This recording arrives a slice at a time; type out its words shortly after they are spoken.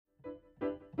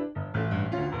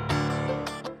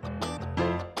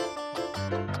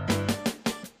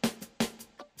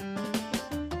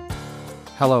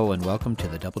Hello and welcome to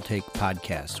the Double Take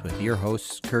Podcast with your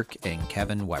hosts Kirk and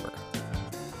Kevin Weber.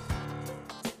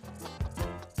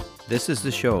 This is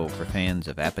the show for fans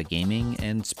of APBA gaming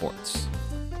and sports.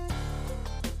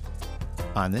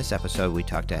 On this episode, we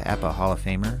talk to APBA Hall of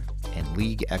Famer and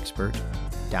league expert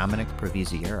Dominic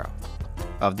Proviziero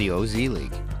of the OZ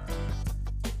League.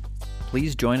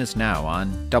 Please join us now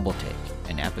on Double Take,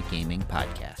 an APBA gaming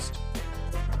podcast.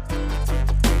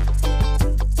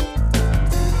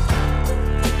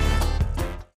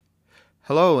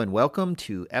 Hello and welcome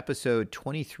to episode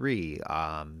 23,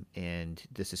 and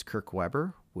this is Kirk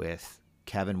Weber with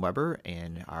Kevin Weber,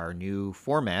 and our new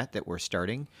format that we're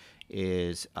starting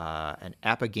is an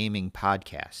APBA gaming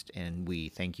podcast, and we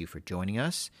thank you for joining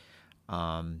us.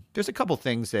 There's a couple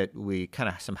things that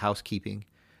some housekeeping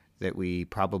that we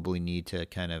probably need to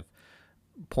kind of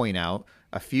point out.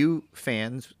 A few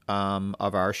fans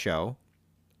of our show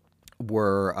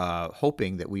were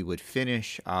hoping that we would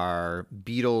finish our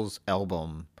Beatles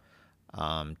album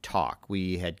talk.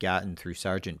 We had gotten through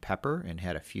Sgt. Pepper and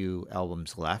had a few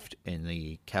albums left in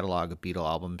the catalog of Beatle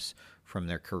albums from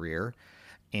their career.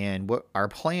 And what our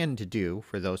plan to do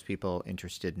for those people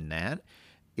interested in that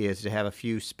is to have a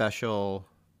few special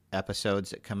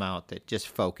episodes that come out that just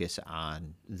focus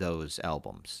on those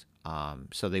albums.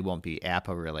 So they won't be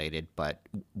APBA related, but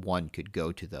one could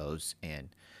go to those and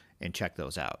check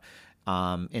those out.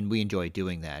 And we enjoy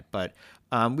doing that. But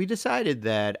we decided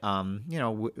that,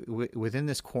 within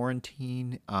this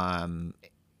quarantine,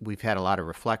 we've had a lot of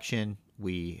reflection.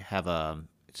 We have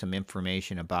some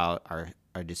information about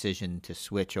our decision to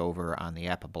switch over on the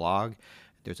APBA blog.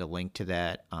 There's a link to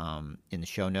that in the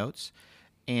show notes.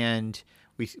 And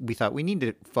we thought we need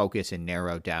to focus and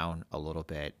narrow down a little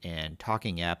bit. And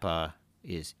talking APBA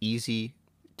is easy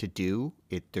to do.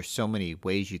 There's so many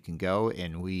ways you can go,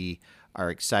 and we are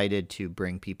excited to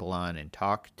bring people on and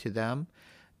talk to them.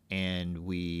 And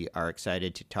we are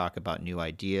excited to talk about new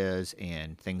ideas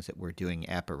and things that we're doing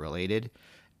APBA related,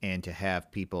 and to have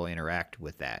people interact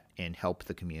with that and help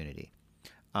the community.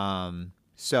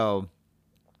 So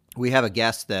we have a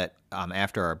guest that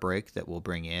after our break that we'll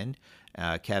bring in.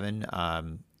 Kevin,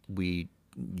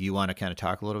 you want to kind of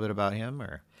talk a little bit about him?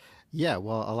 Or? Yeah,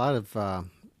 well, a lot of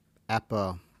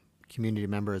APBA community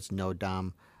members know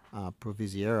Dom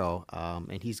Proviziero,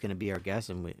 and he's going to be our guest,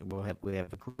 and we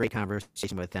have a great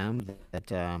conversation with him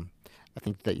that I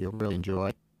think that you'll really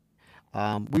enjoy.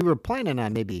 We were planning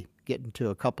on maybe getting to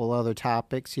a couple other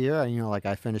topics here. Like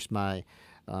I finished my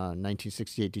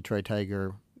 1968 Detroit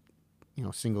Tiger,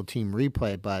 single team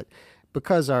replay, but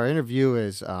because our interview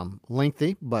is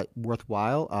lengthy but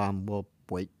worthwhile, we'll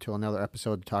wait till another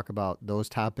episode to talk about those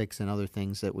topics and other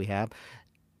things that we have.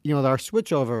 Our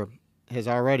switchover has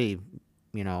already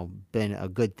been a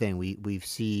good thing. We've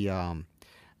seen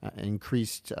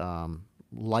increased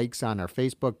likes on our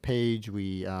Facebook page.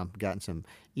 We gotten some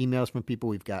emails from people.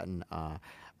 We've gotten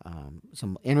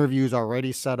some interviews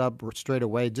already set up straight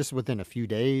away, just within a few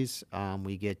days.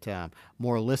 We get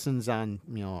more listens on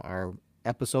our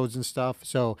episodes and stuff.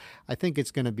 So I think it's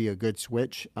going to be a good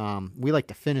switch. We like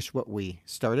to finish what we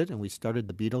started, and we started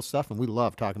the Beatles stuff, and we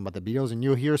love talking about the Beatles, and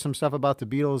you'll hear some stuff about the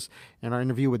Beatles in our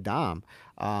interview with Dom.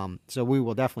 So we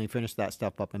will definitely finish that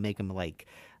stuff up and make them like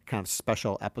kind of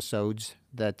special episodes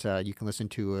that you can listen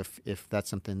to if that's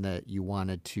something that you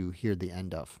wanted to hear the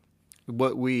end of.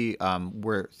 What we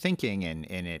were thinking, and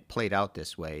it played out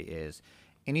this way, is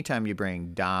anytime you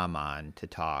bring Dom on to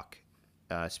talk,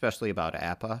 especially about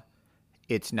APBA,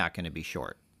 it's not going to be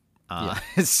short.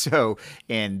 So,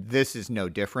 and this is no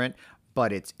different,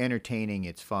 but it's entertaining,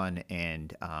 it's fun,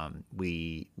 and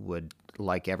we would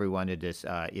like everyone to just,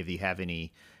 if you have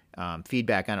any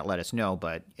feedback on it, let us know,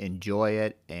 but enjoy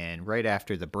it. And right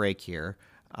after the break here,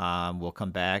 we'll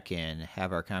come back and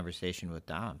have our conversation with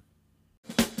Dom.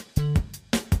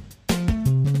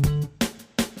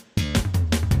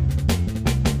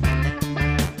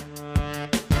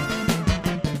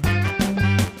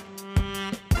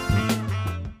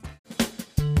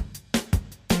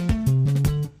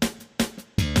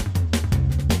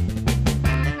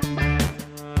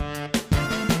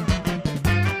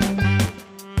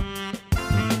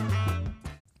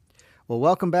 Well,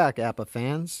 welcome back, APBA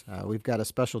fans. We've got a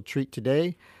special treat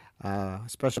today, a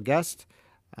special guest,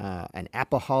 an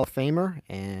APBA Hall of Famer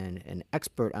and an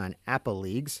expert on APBA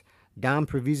leagues, Dom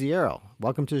Proviziero.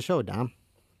 Welcome to the show, Dom.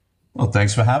 Well,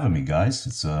 thanks for having me, guys.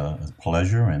 It's a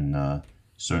pleasure, and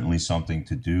certainly something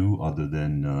to do other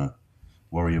than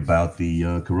worry about the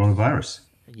coronavirus.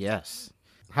 Yes.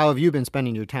 How have you been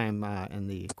spending your time in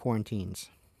the quarantines?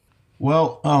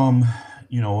 Well,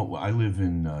 I live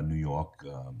in New York,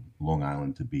 Long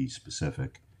Island to be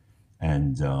specific,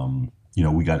 and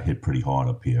we got hit pretty hard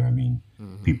up here. I mean,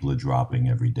 people are dropping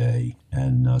every day.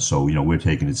 And so, we're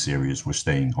taking it serious. We're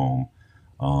staying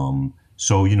home.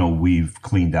 So, we've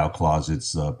cleaned out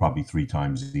closets probably 3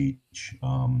 times each. Did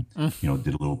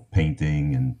a little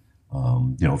painting and,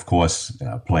 of course,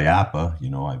 play APA.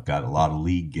 I've got a lot of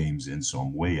league games in, so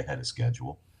I'm way ahead of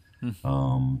schedule,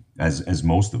 as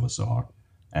most of us are.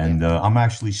 And I'm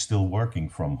actually still working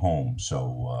from home.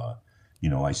 So,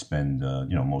 I spend,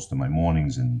 most of my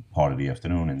mornings and part of the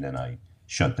afternoon, and then I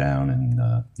shut down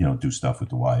and, do stuff with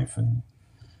the wife and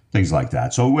things like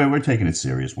that. So we're taking it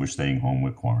serious. We're staying home.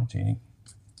 We're quarantining.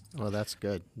 Well, that's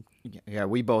good. Yeah,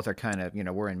 we both are kind of,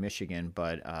 we're in Michigan,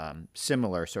 but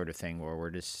similar sort of thing where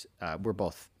we're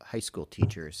both high school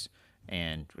teachers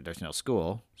and there's no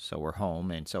school, so we're home.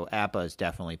 And so APA has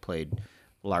definitely played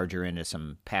larger into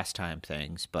some pastime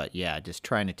things, but yeah, just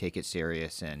trying to take it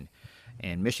serious. And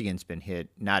Michigan's been hit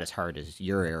not as hard as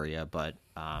your area, but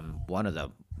one of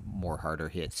the more harder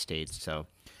hit states. So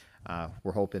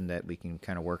we're hoping that we can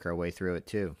kind of work our way through it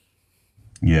too.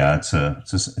 Yeah, it's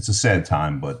a sad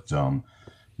time, but I'm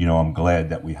glad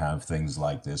that we have things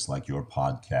like this, like your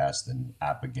podcast and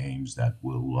APA games that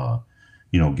will,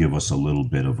 give us a little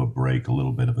bit of a break, a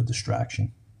little bit of a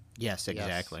distraction. Yes,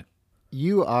 exactly. Yes.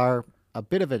 You are a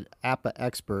bit of an APA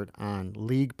expert on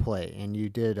league play, and you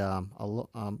did a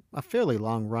fairly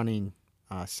long-running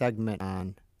segment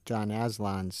on John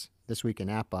Aslan's This Week in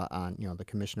APA on the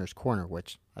Commissioner's Corner,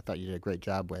 which I thought you did a great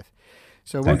job with.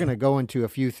 So we're going to go into a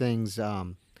few things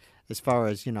as far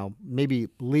as maybe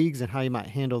leagues and how you might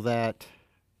handle that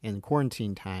in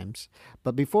quarantine times.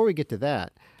 But before we get to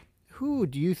that, who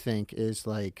do you think is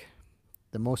like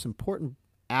the most important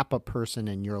APA person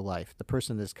in your life, the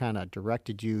person that's kind of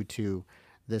directed you to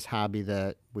this hobby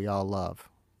that we all love?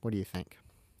 What do you think?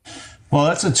 Well,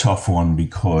 that's a tough one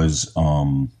because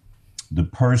the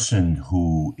person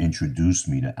who introduced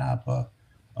me to APA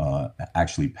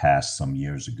actually passed some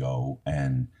years ago,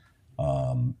 and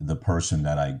the person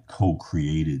that I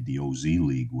co-created the OZ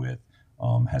League with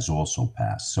has also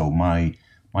passed. So my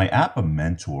APA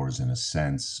mentors, in a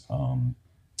sense,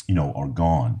 are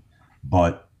gone.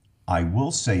 But I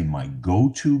will say my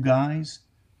go-to guys,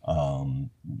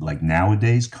 like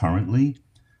nowadays, currently,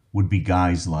 would be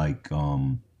guys like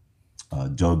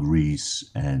Doug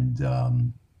Reese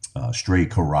and Stray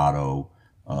Corrado,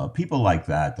 people like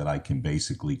that I can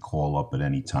basically call up at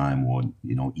any time or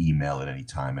email at any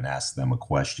time and ask them a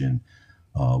question,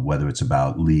 whether it's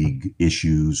about league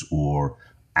issues or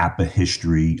APA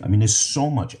history. I mean, there's so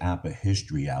much APA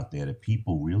history out there that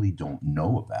people really don't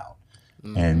know about.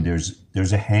 And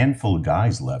there's a handful of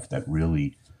guys left that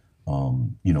really,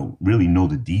 really know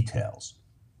the details.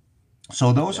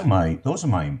 So those are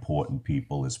my important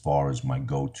people as far as my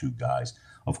go-to guys.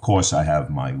 Of course, I have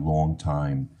my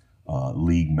longtime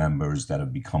league members that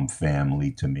have become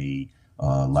family to me,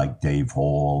 like Dave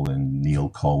Hall and Neil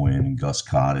Cohen and Gus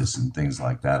Cottis and things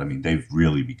like that. I mean, they've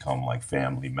really become like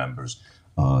family members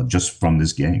just from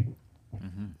this game.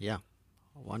 Mm-hmm. Yeah,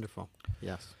 wonderful.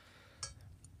 Yes.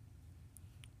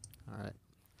 All right.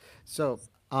 So,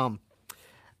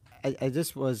 I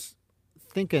just was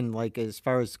thinking, like, as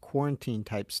far as quarantine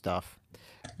type stuff,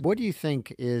 what do you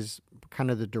think is kind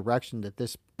of the direction that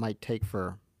this might take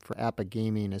for APA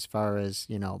gaming, as far as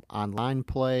online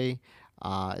play,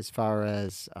 as far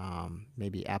as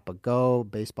maybe APA Go,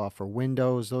 baseball for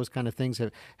Windows, those kind of things?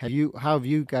 How have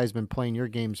you guys been playing your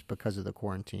games because of the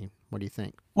quarantine? What do you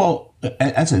think? Well,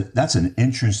 that's an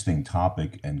interesting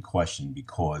topic and question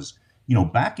because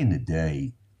back in the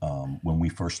day when we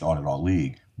first started our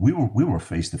league, we were a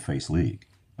face-to-face league.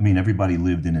 I mean, everybody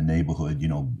lived in a neighborhood,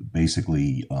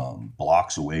 basically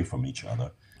blocks away from each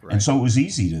other. Right. And so it was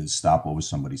easy to stop over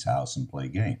somebody's house and play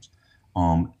games.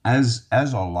 As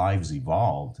our lives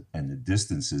evolved and the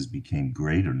distances became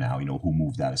greater now, who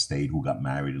moved out of state, who got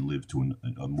married and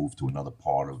moved to another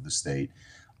part of the state,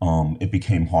 it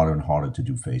became harder and harder to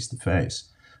do face-to-face.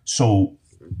 So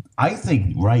I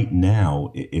think right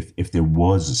now, if there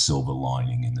was a silver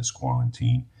lining in this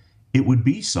quarantine, it would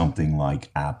be something like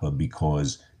APA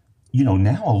because,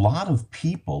 now a lot of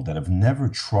people that have never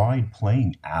tried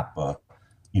playing APA,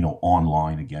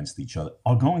 online against each other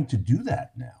are going to do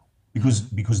that now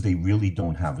because they really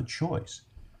don't have a choice.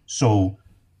 So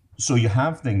you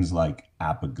have things like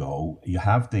APA Go, you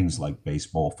have things like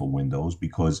Baseball for Windows,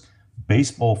 because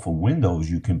Baseball for Windows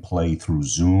you can play through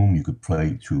Zoom, you could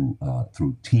play through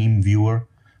TeamViewer,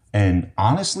 and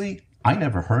honestly, I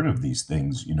never heard of these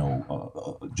things,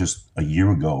 just a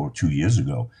year ago or 2 years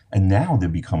ago. And now they're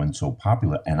becoming so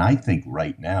popular. And I think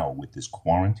right now with this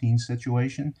quarantine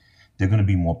situation, they're going to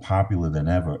be more popular than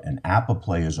ever. And APA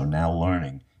players are now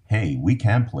learning, hey, we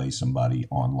can play somebody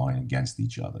online against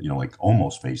each other, like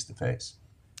almost face to face.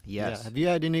 Yeah. Yes. Have you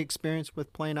had any experience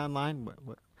with playing online?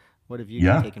 What have you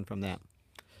Yeah. taken from that?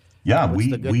 Yeah, What's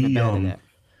the good and the bad of that?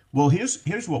 well,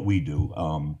 here's what we do.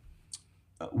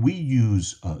 We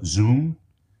use Zoom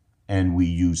and we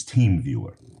use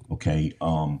TeamViewer. Okay,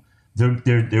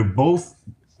 they're both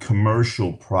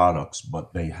commercial products,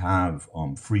 but they have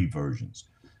free versions,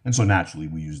 and so naturally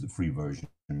we use the free version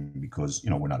because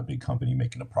we're not a big company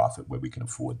making a profit where we can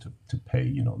afford to pay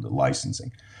the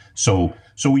licensing. So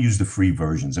we use the free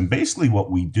versions, and basically what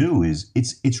we do is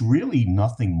it's really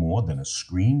nothing more than a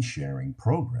screen sharing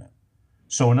program.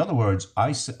 So in other words,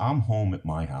 I'm home at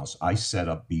my house. I set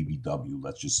up BBW,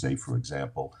 let's just say for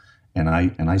example, and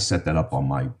I set that up on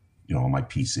my on my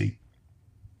PC.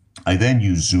 I then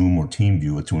use Zoom or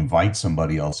TeamViewer to invite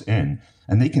somebody else in,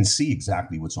 and they can see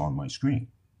exactly what's on my screen.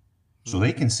 So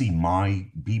they can see my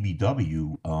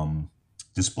BBW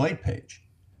display page.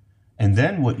 And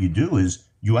then what you do is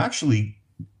you actually,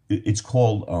 it's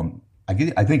called, I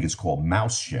think it's called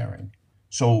mouse sharing.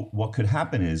 So what could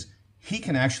happen is he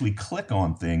can actually click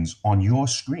on things on your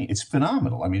screen. It's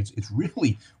phenomenal. I mean, it's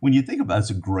really, when you think about it,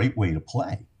 it's a great way to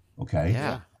play. Okay.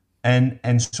 Yeah.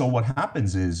 And so what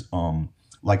happens is,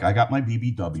 like I got my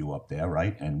BBW up there,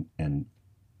 right? And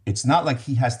it's not like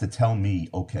he has to tell me,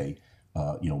 okay,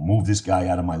 move this guy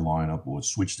out of my lineup or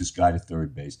switch this guy to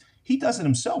third base. He does it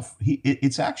himself.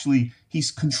 It's actually,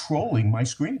 he's controlling my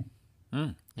screen.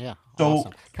 Yeah, So,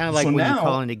 awesome. Kind of like so when now, you're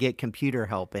calling to get computer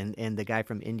help, and the guy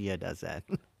from India does that.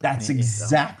 that's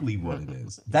exactly what it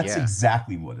is. That's Yeah.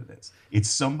 exactly what it is. It's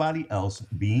somebody else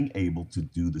being able to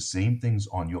do the same things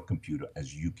on your computer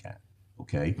as you can.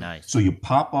 Okay. Nice. So you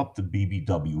pop up the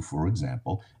BBW, for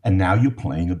example, and now you're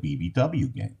playing a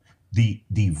BBW game. The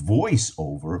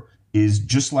voiceover is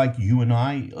just like you and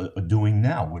I are doing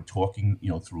now. We're talking,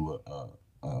 through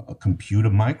a computer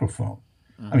microphone.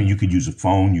 I mean, you could use a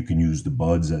phone, you can use the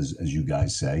buds, as you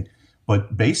guys say,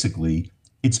 but basically,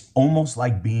 it's almost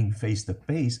like being face to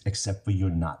face, except for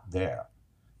you're not there.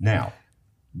 Now,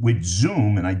 with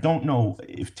Zoom, and I don't know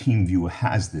if TeamViewer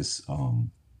has this,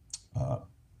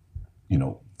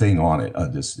 thing on it,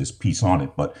 this piece on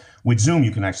it, but with Zoom,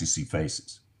 you can actually see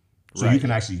faces. So you Right.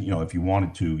 can actually, if you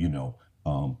wanted to,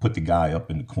 put the guy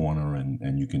up in the corner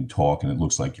and you can talk, and it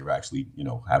looks like you're actually,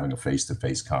 having a face to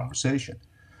face conversation.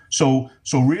 So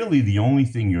really, the only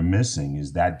thing you're missing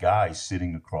is that guy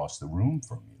sitting across the room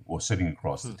from you or sitting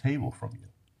across the table from you.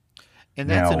 And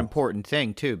that's an Now, important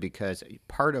thing too, because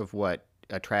part of what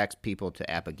attracts people to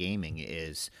APA gaming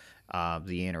is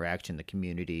the interaction, the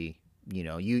community.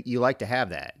 You like to have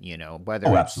that. Whether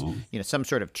oh, it's absolutely. some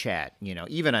sort of chat.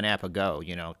 Even on APA Go.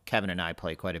 Kevin and I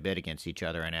play quite a bit against each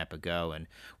other on APA Go, and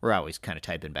we're always kind of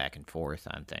typing back and forth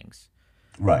on things.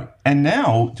 Right. And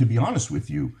now, to be honest with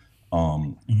you,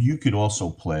 you could also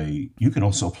play. You can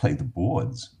also play the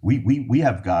boards. We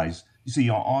have guys. You see,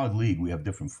 on our league, we have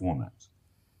different formats.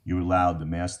 You're allowed the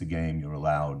master game. You're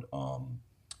allowed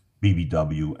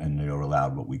BBW, and you're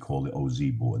allowed what we call the OZ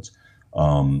boards.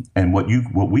 And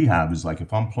what we have is, like,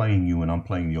 if I'm playing you and I'm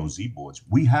playing the OZ boards,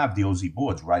 we have the OZ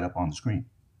boards right up on the screen.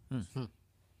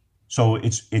 So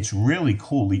it's really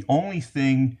cool. The only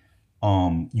thing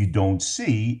you don't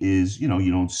see is, you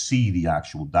don't see the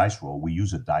actual dice roll. We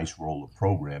use a dice roller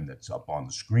program that's up on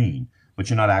the screen, but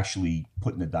you're not actually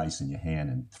putting the dice in your hand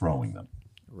and throwing them.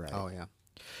 Right. Oh yeah.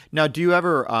 Now, do you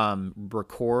ever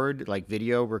record, like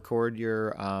video record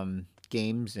your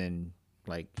games and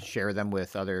like share them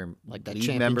with other Like that league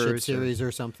championship members? series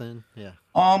or something. Yeah.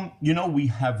 We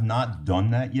have not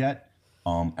done that yet.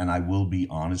 And I will be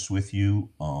honest with you.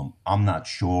 I'm not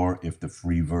sure if the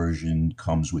free version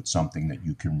comes with something that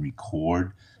you can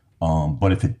record.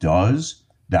 But if it does,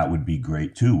 that would be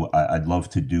great too. I'd love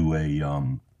to do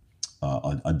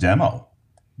a demo,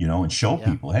 and show Yeah.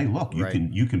 people, hey, look, Right.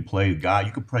 you can play a guy,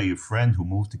 you could play your friend who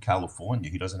moved to California.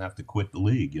 He doesn't have to quit the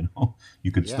league,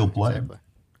 you could Yeah. still play him. Exactly.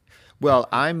 Well,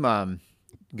 I'm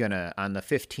gonna on the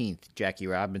 15th, Jackie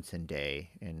Robinson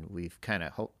Day, and we've kind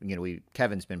of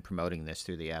Kevin's been promoting this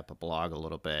through the APA blog a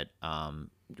little bit.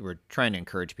 We're trying to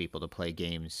encourage people to play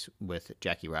games with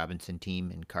Jackie Robinson team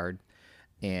and card,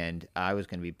 and I was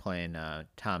going to be playing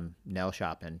Tom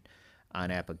Nelshoppen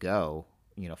on APA Go.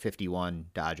 51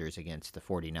 Dodgers against the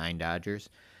 49 Dodgers.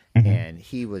 And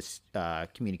he was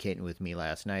communicating with me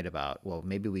last night about, well,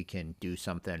 maybe we can do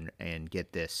something and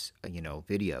get this,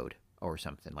 videoed or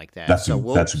something like that. That's so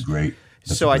that's great.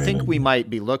 That's so a I great think we idea. might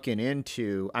be looking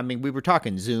into. I mean, we were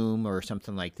talking Zoom or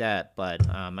something like that, but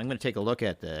I'm going to take a look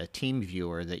at the Team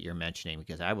Viewer that you're mentioning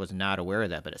because I was not aware of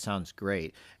that, but it sounds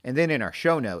great. And then in our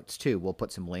show notes too, we'll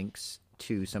put some links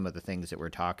to some of the things that we're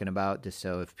talking about, just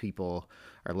so if people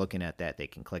are looking at that, they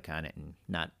can click on it and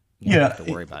not have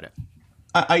to worry about it.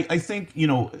 I think,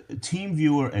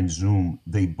 TeamViewer and Zoom,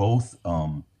 they both,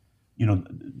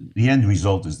 the end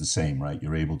result is the same, right?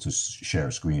 You're able to share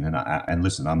a screen. And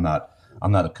listen, I'm not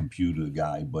a computer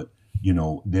guy, but,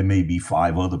 there may be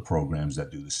 5 other programs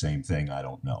that do the same thing. I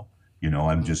don't know.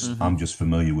 I'm just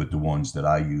familiar with the ones that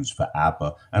I use for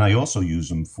APA. And I also use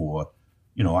them for,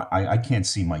 I can't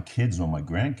see my kids or my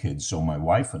grandkids. So my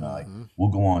wife and I will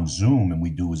go on Zoom and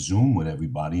we do a Zoom with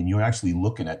everybody. And you're actually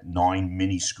looking at 9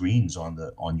 mini screens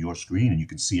on your screen and you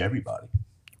can see everybody.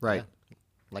 Right. Yeah.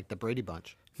 Like the Brady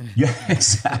Bunch. Yeah,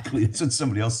 exactly. It's what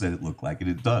somebody else said it looked like, and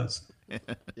it does.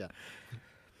 Yeah.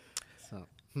 So,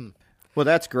 Well,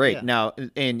 that's great. Yeah. Now,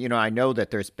 and I know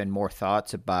that there's been more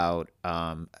thoughts about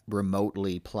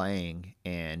remotely playing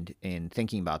and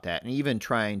thinking about that, and even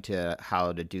trying to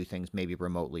how to do things maybe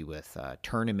remotely with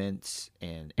tournaments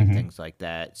and things like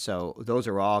that. So those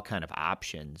are all kind of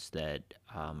options that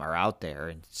are out there,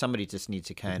 and somebody just needs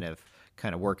to kind of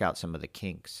work out some of the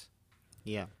kinks.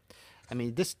 yeah. I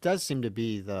mean, this does seem to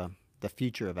be the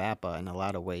future of APA in a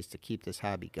lot of ways to keep this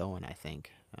hobby going, I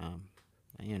think.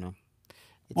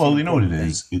 Well, you know what it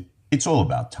is? It's all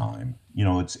about time.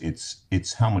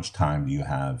 It's how much time do you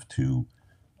have to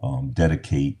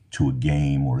dedicate to a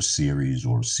game or a series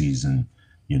or a season.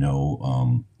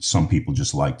 Some people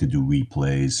just like to do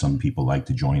replays. Some people like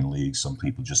to join leagues. Some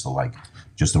people just like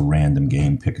just a random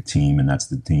game, pick a team, and that's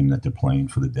the team that they're playing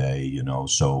for the day.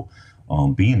 So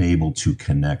being able to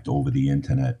connect over the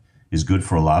internet is good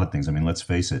for a lot of things. I mean, let's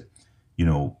face it.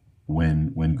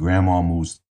 When grandma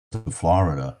moves to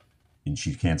Florida and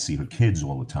she can't see her kids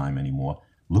all the time anymore,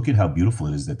 look at how beautiful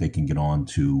it is that they can get on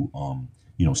to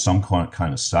some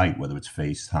kind of site, whether it's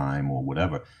FaceTime or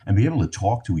whatever, and be able to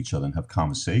talk to each other and have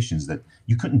conversations that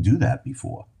you couldn't do that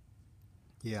before.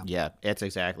 Yeah. That's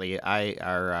exactly.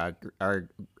 Our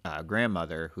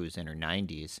grandmother, who's in her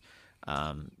 90s,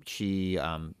 she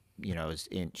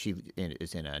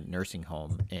is in a nursing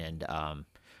home, and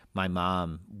my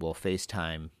mom will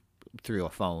FaceTime through a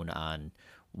phone on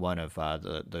one of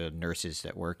the nurses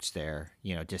that works there,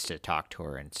 just to talk to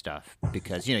her and stuff,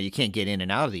 because you can't get in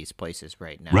and out of these places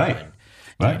right now, right?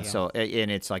 And so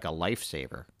and it's like a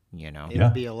lifesaver. It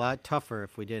would be a lot tougher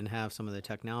if we didn't have some of the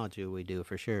technology we do,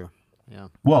 for sure. Yeah.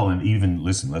 Well, and even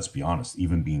listen, let's be honest,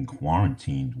 even being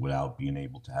quarantined without being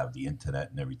able to have the internet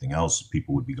and everything else,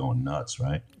 people would be going nuts,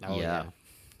 right? Oh, yeah.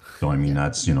 So I mean,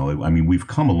 that's we've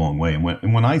come a long way,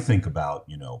 and when I think about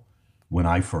when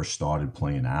I first started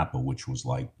playing APA, which was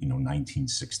like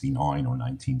 1969 or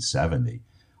 1970,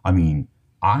 I mean,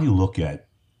 I look at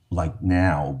like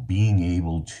now being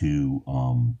able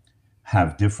to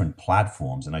have different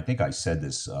platforms. And I think I said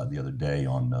this the other day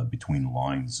on Between the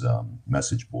Lines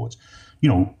message boards.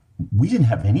 We didn't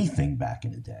have anything back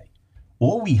in the day.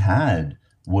 All we had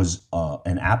was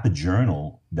an APA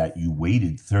journal that you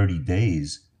waited 30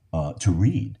 days to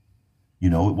read. It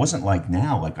wasn't like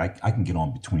now, like I can get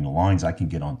on Between the Lines. I can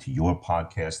get onto your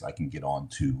podcast. I can get on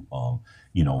to,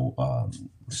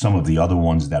 some of the other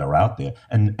ones that are out there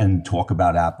and talk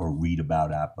about APA, read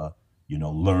about APA,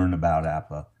 learn about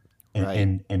APA.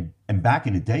 And back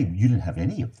in the day, you didn't have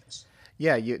any of this.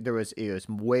 Yeah, it was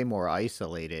way more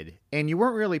isolated, and you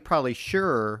weren't really probably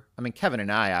sure. I mean, Kevin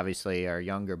and I obviously are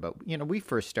younger, but we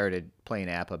first started playing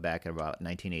APA back in about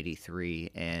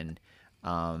 1983, and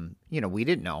we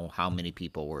didn't know how many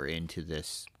people were into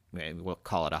this. We'll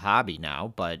call it a hobby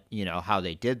now, but how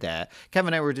they did that.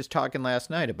 Kevin and I were just talking last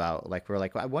night about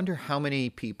I wonder how many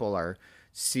people are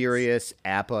serious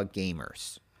APA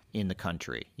gamers in the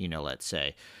country. Let's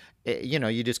say.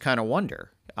 You just kind of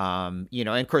wonder, and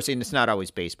of course, and it's not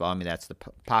always baseball. I mean, that's the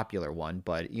popular one,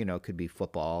 but, it could be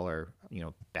football or,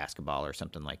 basketball or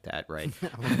something like that, right?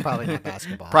 Probably not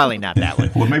basketball. Probably not that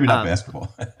one. Well, maybe not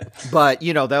basketball. But,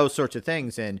 those sorts of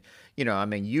things. And, I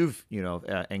mean, you've,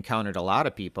 encountered a lot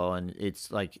of people, and it's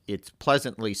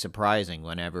pleasantly surprising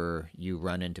whenever you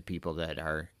run into people that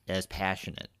are as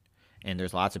passionate. And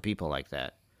there's lots of people like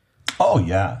that. Oh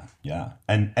yeah.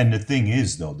 And the thing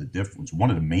is, though, one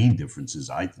of the main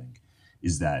differences, I think,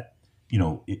 is that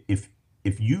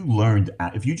if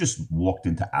you just walked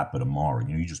into APA tomorrow,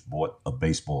 you just bought a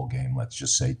baseball game, let's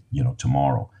just say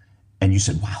tomorrow, and you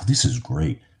said, "Wow, this is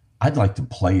great. I'd like to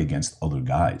play against other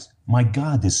guys." My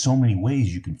God, there's so many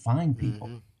ways you can find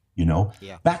people.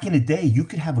 Yeah. Back in the day, you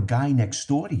could have a guy next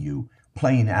door to you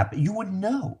playing APA. You wouldn't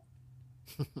know.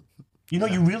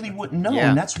 You really wouldn't know. Yeah,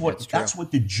 and that's what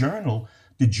the journal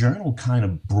kind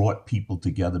of brought people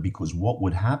together, because what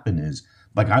would happen is,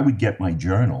 like, I would get my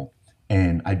journal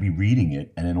and I'd be reading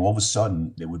it, and then all of a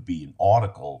sudden there would be an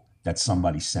article that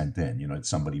somebody sent in, that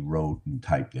somebody wrote and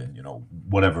typed in,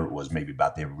 whatever it was, maybe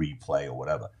about their replay or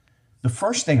whatever. The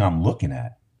first thing I'm looking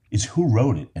at is who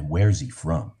wrote it and where's he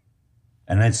from.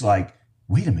 And it's like,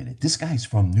 wait a minute, this guy's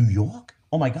from New York?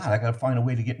 Oh my God, I got to find a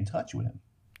way to get in touch with him.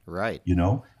 Right.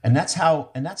 And that's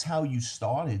how you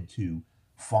started to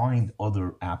find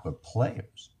other APBA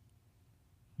players.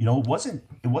 It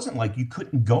wasn't like you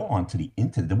couldn't go onto the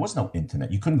internet. There was no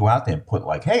internet. You couldn't go out there and put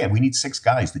like, hey, we need 6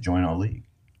 guys to join our league.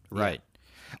 Right.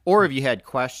 Or if you had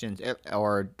questions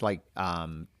or like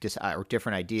just or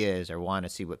different ideas or want to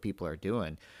see what people are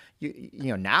doing,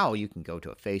 now you can go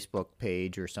to a Facebook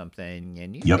page or something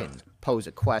and you can pose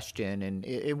a question, and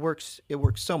it works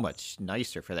so much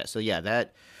nicer for that. So yeah,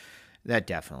 that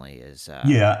definitely is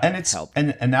and it's help.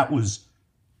 And that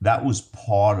was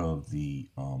part of the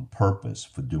purpose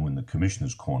for doing the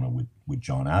Commissioner's Corner with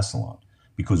John Asselon,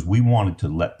 because we wanted to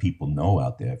let people know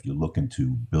out there, if you're looking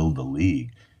to build a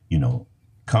league,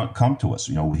 come to us.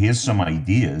 Here's some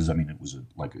ideas. I mean,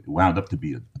 it wound up to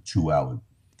be a 2-hour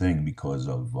thing because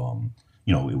of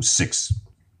it was 6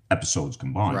 episodes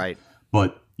combined. Right.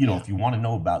 But if you want to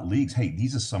know about leagues, hey,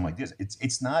 these are some ideas.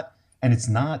 It's not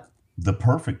the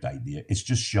perfect idea. It's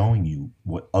just showing you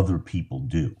what other people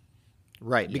do.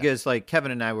 Right, because like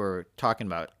Kevin and I were talking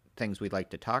about things we'd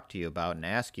like to talk to you about and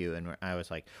ask you, and I was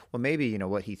like, well, maybe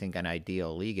what he think an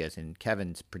ideal league is, and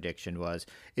Kevin's prediction was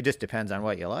it just depends on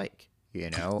what you like.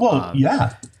 Well,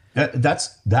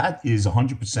 that is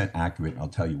 100% accurate. And I'll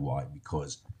tell you why.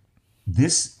 Because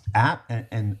this app,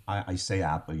 and I say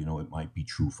APBA, it might be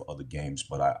true for other games,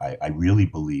 but I really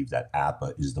believe that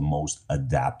APBA is the most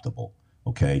adaptable.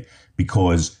 Okay,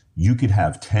 because you could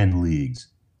have 10 leagues,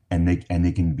 and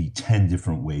they can be 10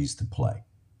 different ways to play.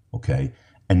 Okay,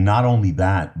 and not only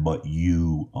that, but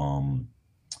you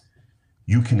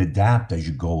can adapt as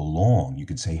you go along. You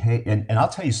could say, hey, and I'll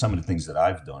tell you some of the things that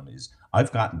I've done is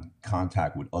I've gotten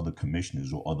contact with other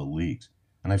commissioners or other leagues.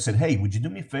 And I've said, hey, would you do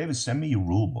me a favor? Send me your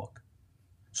rule book.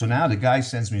 So now the guy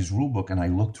sends me his rule book and I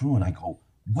look through and I go,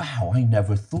 wow, I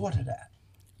never thought of that.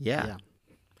 Yeah.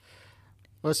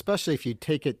 Well, especially if you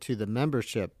take it to the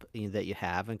membership that you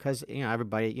have, and because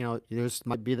everybody, there's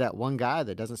might be that one guy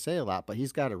that doesn't say a lot, but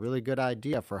he's got a really good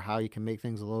idea for how you can make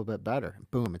things a little bit better.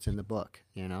 Boom, it's in the book.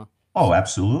 Oh,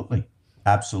 absolutely.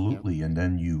 Yep. And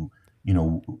then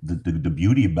the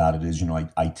beauty about it is,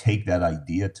 I take that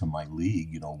idea to my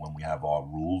league, when we have our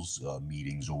rules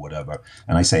meetings or whatever,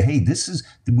 and I say, hey,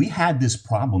 we had this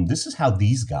problem. This is how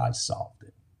these guys solved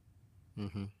it.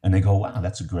 Mm-hmm. And they go, wow,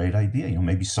 that's a great idea.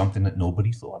 Maybe something that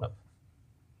nobody thought of.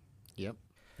 Yep.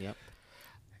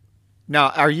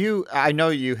 Now, I know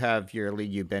you have your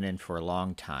league you've been in for a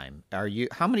long time.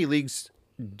 How many leagues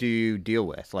do you deal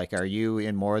with? Like, are you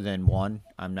in more than one?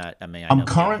 I'm I'm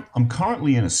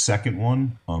currently in a second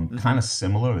one. Kind of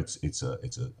similar. It's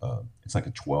like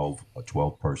a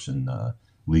 12 person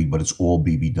league, but it's all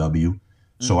BBW.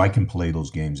 So I can play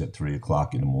those games at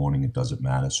 3:00 in the morning. It doesn't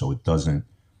matter. So it doesn't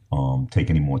take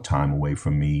any more time away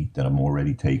from me that I'm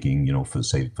already taking, for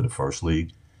the first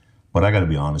league. But I got to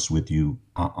be honest with you.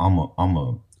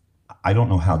 I don't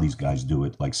know how these guys do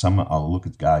it. Like I'll look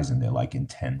at guys and they're like in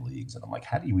 10 leagues, and I'm like,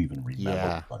 how do you even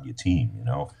remember on your team?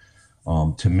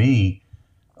 To me,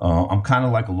 I'm kind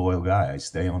of like a loyal guy. I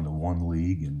stay on the one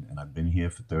league, and I've been here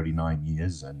for 39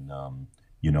 years, and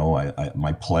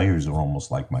my players are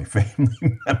almost like my family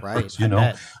members.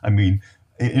 Right. I mean,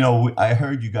 I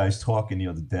heard you guys talking the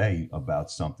other day about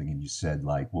something, and you said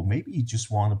like, well, maybe you just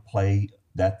want to play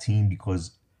that team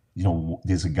because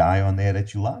there's a guy on there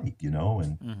that you like,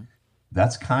 and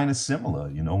that's kind of similar.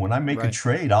 When I make a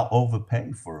trade, I'll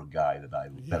overpay for a guy that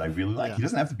I really like. He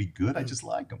doesn't have to be good. I just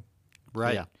like him.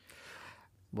 Right. Yeah.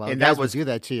 Well, and guys will do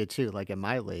that to you too. Like in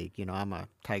my league, I'm a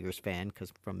Tigers fan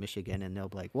because from Michigan, and they'll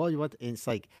be like, well, and it's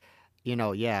like,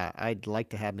 I'd like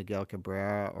to have Miguel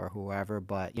Cabrera or whoever,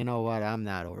 but you know what? I'm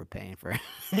not overpaying for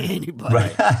anybody.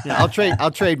 Right. I'll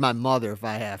trade my mother if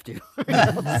I have to.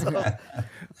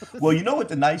 Well, you know what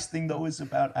the nice thing though is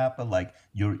about APBA? Like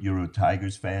you're a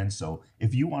Tigers fan, so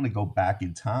if you want to go back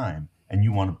in time and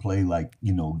you want to play like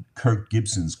Kirk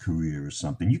Gibson's career or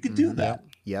something, you could do that.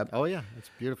 Yep. Oh yeah,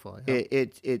 it's beautiful. Yep.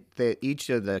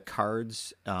 Each of the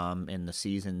cards in the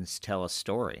seasons tell a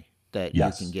story that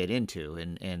you can get into,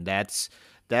 and that's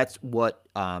what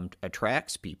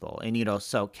attracts people. And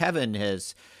so Kevin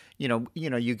has, you know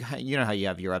how you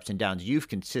have your ups and downs. You've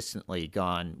consistently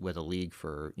gone with a league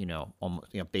for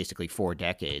almost basically 4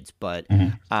 decades. But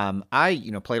I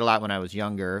played a lot when I was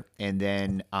younger, and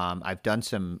then I've done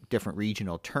some different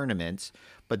regional tournaments.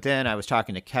 But then I was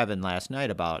talking to Kevin last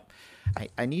night about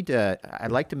I need to.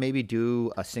 I'd like to maybe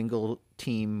do a single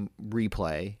team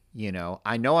replay.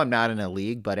 I know I'm not in a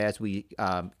league, but as we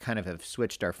kind of have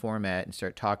switched our format and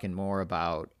start talking more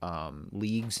about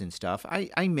leagues and stuff,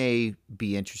 I may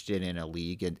be interested in a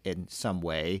league in some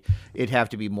way. It'd have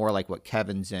to be more like what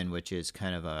Kevin's in, which is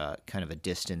kind of a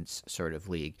distance sort of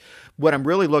league. What I'm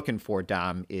really looking for,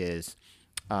 Dom, is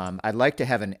I'd like to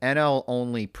have an NL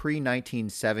only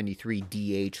pre-1973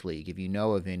 DH league. If you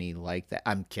know of any like that,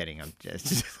 I'm kidding. I'm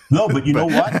just no, but you know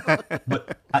what?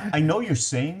 But I know you're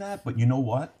saying that, but you know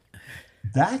what?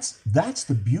 That's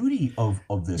the beauty of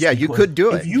this. Yeah, you could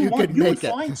do it. If you want, you would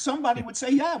find somebody would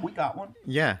say, "Yeah, we got one."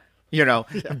 Yeah.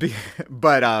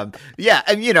 But yeah,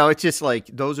 and it's just like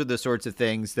those are the sorts of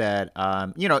things that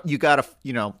you got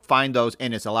to find those,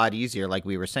 and it's a lot easier, like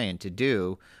we were saying, to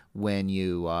do when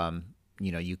you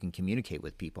you can communicate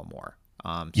with people more.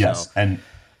 Yes, and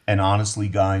honestly,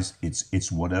 guys,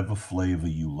 it's whatever flavor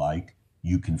you like.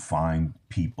 You can find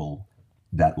people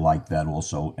that like that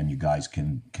also, and you guys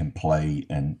can play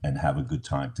and have a good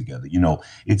time together.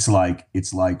 It's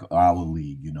like our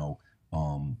league.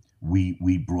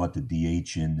 We brought the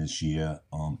DH in this year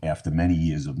after many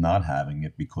years of not having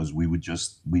it because we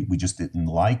just didn't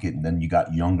like it, and then you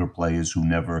got younger players who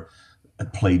never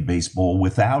played baseball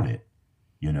without it.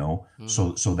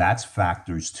 So that's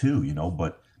factors too,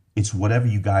 but it's whatever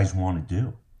you guys want to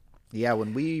do. Yeah,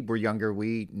 when we were younger,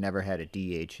 we never had a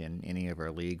DH in any of our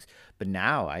leagues, but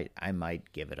now I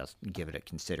might give it a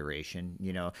consideration,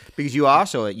 because you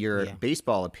also your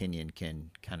baseball opinion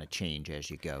can kind of change as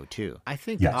you go too. I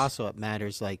think also it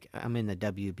matters. Like I'm in the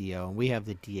WBO and we have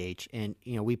the DH, and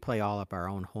we play all of our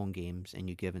own home games, and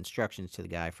you give instructions to the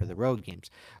guy for the road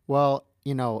games. Well,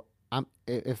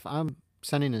 if I'm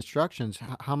sending instructions,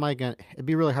 how am I going to, it'd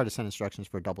be really hard to send instructions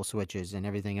for double switches and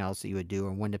everything else that you would do,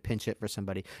 or when to pinch hit for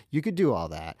somebody. You could do all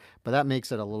that, but that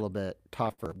makes it a little bit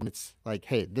tougher. When it's like,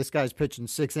 hey, this guy's pitching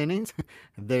 6 innings.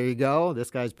 There you go.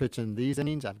 This guy's pitching these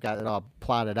innings. I've got it all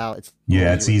plotted out. It's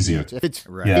easier. If it's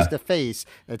face to face,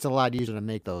 it's a lot easier to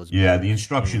make those. Yeah, the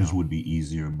instructions would be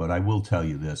easier, but I will tell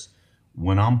you this.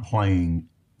 When I'm playing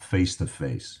face to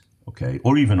face, okay,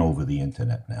 or even over the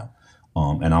internet now,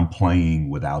 and I'm playing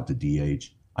without the DH.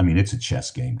 I mean, it's a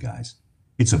chess game, guys.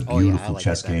 It's a beautiful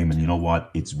chess game, and you know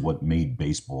what? It's what made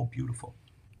baseball beautiful.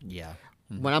 Yeah.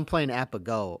 When I'm playing APBA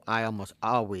Go, I almost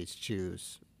always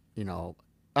choose,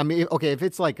 I mean, okay, if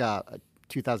it's like a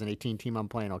 2018 team I'm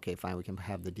playing, okay, fine, we can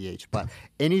have the DH. But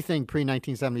anything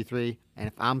pre-1973, and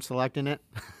if I'm selecting it,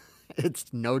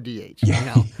 it's no DH.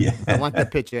 Yeah. I want the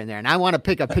pitcher in there, and I want to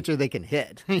pick a pitcher they can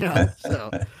hit. So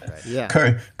yeah.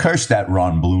 Curse that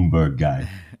Ron Bloomberg guy.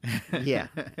 Yeah,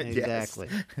 exactly.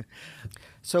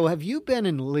 So have you been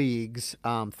in leagues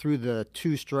through the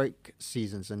 2 strike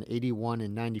seasons in 81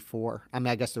 and 94? I mean,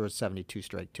 I guess there was 72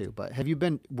 strike too, but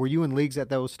were you in leagues at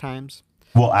those times?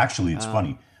 Well, actually, it's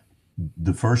funny.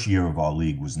 The first year of our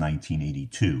league was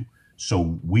 1982.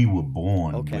 So we were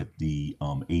born with the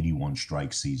 81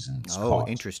 strike seasons. Oh,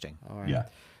 interesting. All right. Yeah.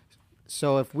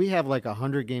 So if we have like a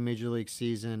 100-game Major League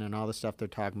season and all the stuff they're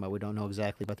talking about, we don't know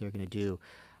exactly what they're going to do.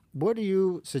 What do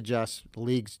you suggest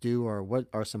leagues do, or what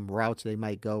are some routes they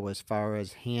might go as far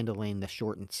as handling the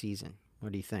shortened season?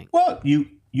 What do you think? Well,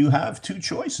 you have 2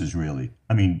 choices, really.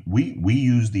 I mean, we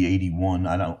used the 81.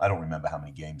 I don't remember how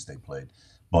many games they played,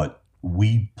 but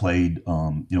we played.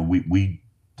 We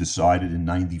decided in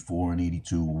 94 and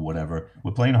 82 or whatever,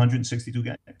 we're playing 162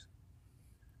 games.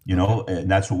 And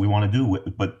that's what we want to do.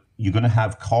 But you're going to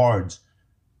have cards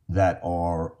that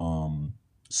are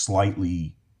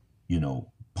slightly,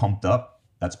 pumped up.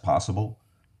 That's possible.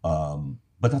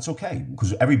 But that's okay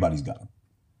because everybody's got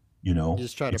them.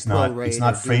 Just try to it's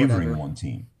not favoring one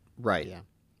team. Right. Yeah.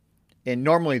 And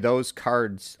normally those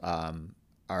cards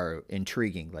are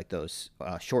intriguing, like those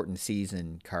shortened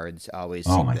season cards always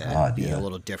seem to be a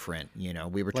little different.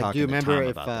 We were talking. Do you remember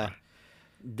about that.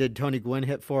 Did Tony Gwynn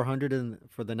hit 400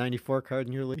 for the 94 card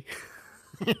in your league?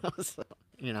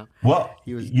 Well,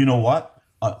 you know what?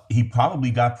 He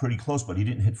probably got pretty close, but he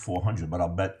didn't hit 400. But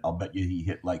I'll bet you he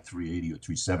hit like 380 or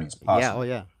 370. It's possible.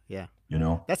 Yeah. Oh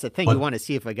yeah. That's the thing. You want to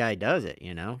see if a guy does it.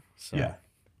 So. Yeah.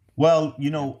 Well,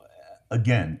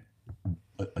 again,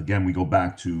 we go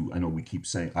back to, I know I keep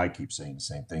saying the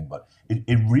same thing, but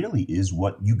it really is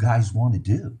what you guys want to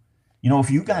do.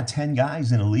 If you got 10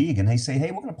 guys in a league and they say,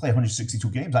 hey, we're going to play 162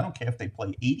 games. I don't care if they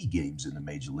play 80 games in the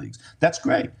major leagues. That's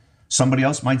great. Somebody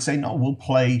else might say, no, we'll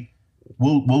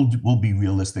be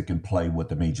realistic and play what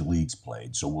the major leagues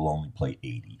played. So we'll only play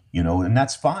 80, and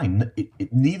that's fine.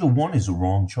 Neither one is a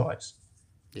wrong choice.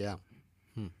 Yeah.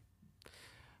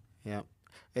 Yeah.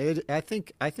 I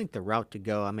think the route to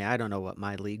go. I mean, I don't know what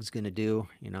my league's going to do,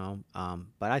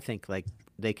 but I think like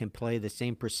they can play the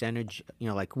same percentage,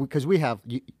 like because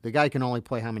the guy can only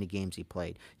play how many games he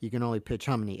played. You can only pitch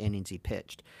how many innings he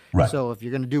pitched. Right. So if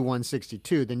you're going to do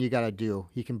 162, then he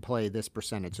can play this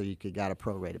percentage, so you got to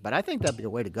prorate it. But I think that'd be a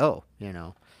way to go.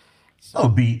 Oh,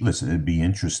 So it'd be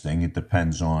interesting. It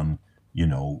depends on,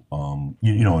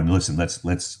 and listen,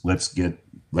 let's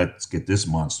get this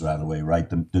monster out of the way, right?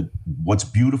 What's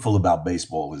beautiful about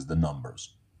baseball is the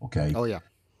numbers. Okay. oh yeah,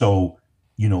 So,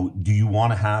 do you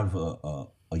want to have a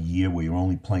year where you're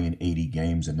only playing 80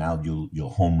 games and now your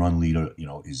home run leader,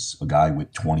 is a guy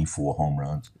with 24 home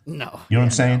runs? no, You know what I'm yeah,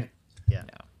 saying? yeah,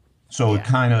 So it yeah,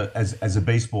 kind of, as a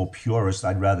baseball purist,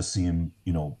 I'd rather see him,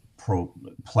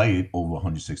 play it over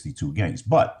 162 games.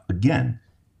 But again,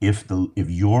 if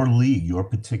your league, your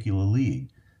particular league,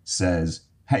 says,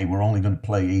 "Hey, we're only going to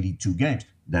play 82 games,"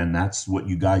 then that's what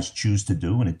you guys choose to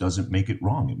do, and it doesn't make it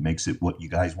wrong. It makes it what you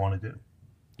guys want to do.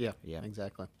 yeah,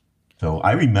 exactly. So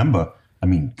I remember. I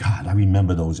mean, God, I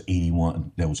remember those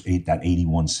 81, that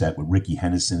 81 set with Ricky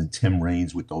Henderson and Tim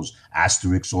Raines with those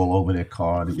asterisks all over their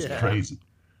card. It was Yeah. crazy.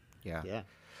 Yeah. Yeah.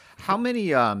 How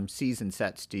many season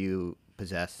sets do you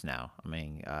possess now? I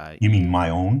mean, You mean my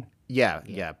own? yeah,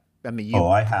 yeah. I mean, Oh,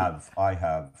 I have.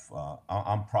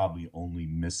 I'm probably only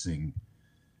missing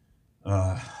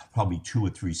probably 2 or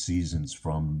 3 seasons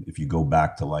from, if you go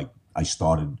back to like I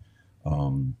started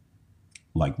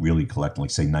like really collecting, like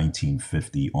say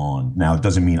 1950 on. Now it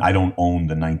doesn't mean I don't own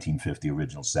the 1950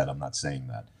 original set. I'm not saying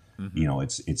that.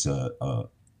 It's a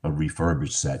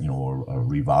refurbished set, or a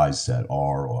revised set,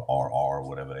 R or RR,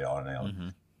 whatever they are now.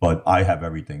 But I have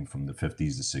everything from the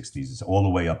 50s to 60s. It's all the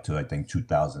way up to I think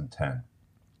 2010.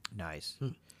 nice.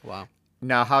 Wow.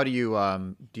 Now, how do you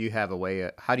have a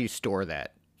way? How do you store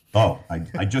that? Oh,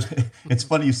 I just it's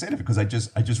funny you say that because I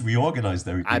just reorganized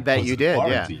everything. I bet because you of the did,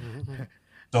 yeah. quarantine.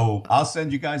 So I'll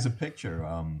send you guys a picture.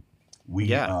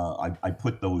 Yeah. I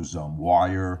put those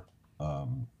wire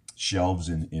shelves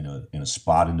in a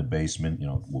spot in the basement.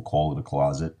 We'll call it a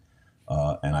closet,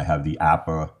 and I have the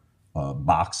Appa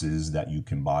boxes that you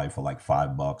can buy for like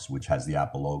 $5, which has the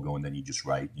Appa logo, and then you just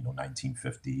write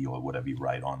 1950 or whatever you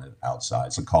write on the outside.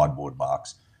 It's a cardboard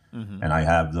box, and I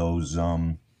have those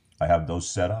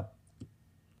set up.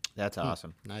 That's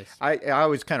awesome. Nice. I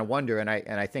always kind of wonder, and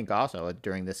I think also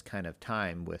during this kind of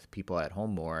time with people at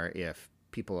home more, if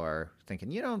people are thinking,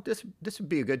 this would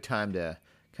be a good time to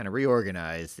kind of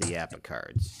reorganize the APA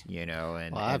cards, and Well,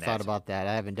 and I've thought that's- about that.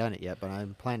 I haven't done it yet, but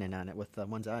I'm planning on it with the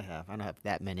ones I have. I don't have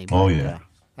that many. Oh, But, yeah.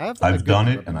 I have a I've good done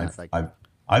number it, and of them,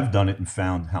 I've done it and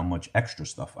found how much extra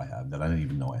stuff I have that I didn't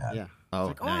even know I had. yeah.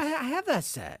 Oh, It's like, nice. I have that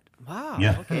set. Wow.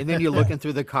 Yeah. Okay. And then you're looking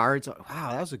through the cards.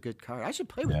 Wow, that was a good card. I should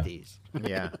play with Yeah. these.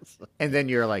 Yeah. And then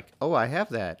you're like, oh, I have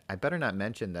that. I better not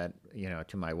mention that,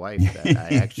 to my wife that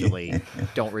I actually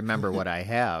don't remember what I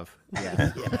have.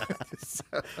 Yeah.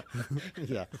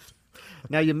 Yeah.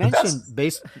 Now you mentioned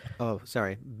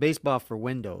baseball for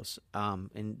Windows.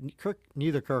 And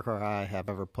neither Kirk or I have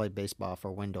ever played baseball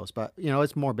for Windows, but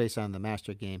it's more based on the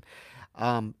master game.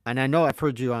 And I know I've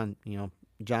heard you on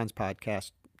John's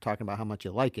podcast talking about how much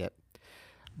you like it,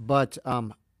 but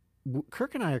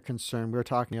Kirk and I are concerned. We were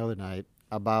talking the other night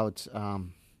about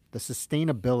the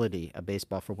sustainability of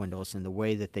baseball for Windows and the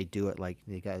way that they do it. Like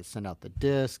you guys send out the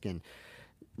disc, and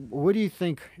what do you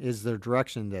think is the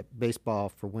direction that baseball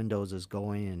for Windows is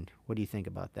going, and what do you think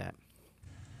about that?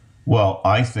 Well,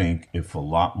 I think if a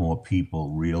lot more people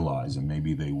realize, and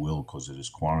maybe they will because of this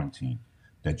quarantine,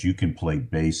 that you can play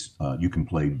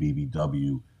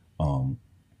BBW,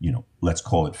 let's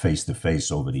call it face to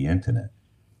face over the internet.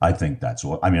 I think that's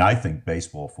what. I mean, I think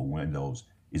baseball for Windows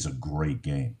is a great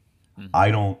game.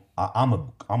 I'm a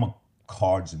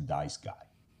cards and dice guy.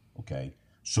 Okay,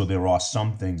 so there are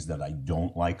some things that I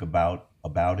don't like about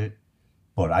it,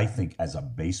 but I think as a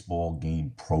baseball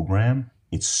game program,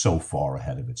 it's so far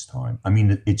ahead of its time. I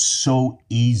mean, it's so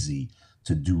easy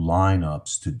to do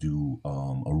lineups, to do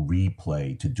a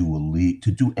replay, to do a league,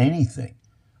 to do anything.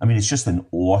 I mean, it's just an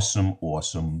awesome,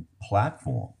 awesome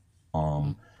platform.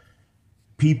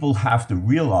 People have to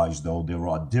realize, though, there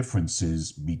are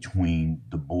differences between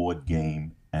the board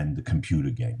game and the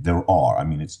computer game. There are. I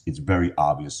mean, it's very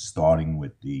obvious, starting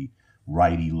with the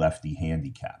righty-lefty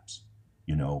handicaps.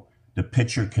 The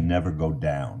pitcher can never go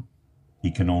down; he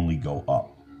can only go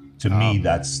up. To me,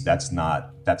 that's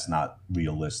not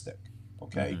realistic.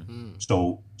 Okay,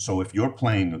 so if you're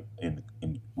playing in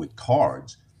with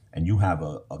cards and you have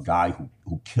a guy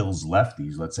who kills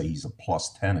lefties, let's say he's a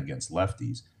 +10 against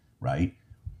lefties, right?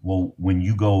 Well, when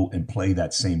you go and play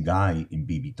that same guy in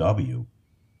BBW,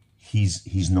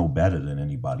 he's no better than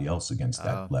anybody else against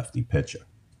that Oh. lefty pitcher.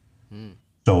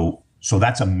 So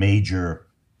that's a major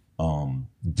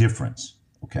difference.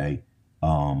 Okay.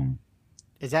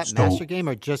 Is that So- Master Game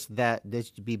or just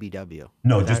this BBW?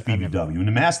 No, 'Cause just I've never- BBW. In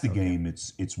the Master Game,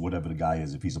 it's whatever the guy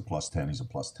is. If he's a +10, he's a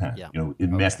 +10. Yeah.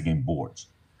 In Master Game boards.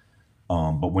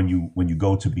 But when you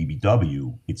go to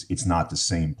BBW, it's not the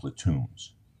same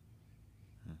platoons.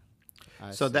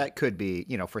 So that could be,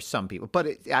 for some people, but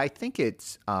I think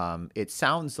it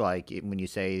sounds like when you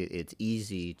say it's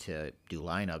easy to do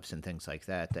lineups and things like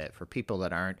that, that for people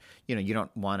that aren't, you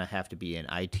don't want to have to be an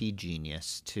IT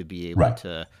genius to be able Right.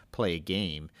 to play a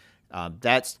game.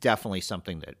 That's definitely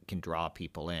something that can draw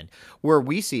people in. Where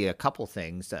we see a couple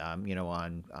things,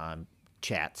 on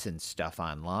chats and stuff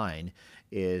online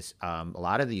is a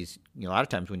lot of these, a lot of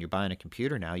times when you're buying a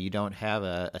computer now, you don't have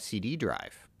a CD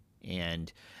drive.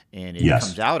 And it Yes.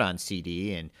 comes out on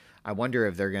CD, and I wonder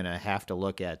if they're going to have to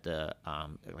look at the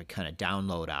like kind of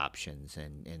download options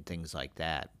and things like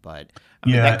that. But I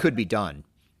mean, Yeah. that could be done.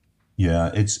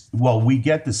 Yeah, we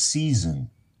get the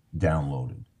season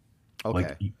downloaded.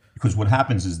 Okay. Because what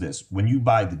happens is this: when you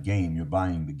buy the game, you're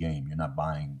buying the game. You're not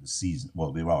buying the season.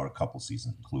 Well, there are a couple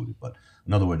seasons included, but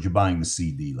in other words, you're buying the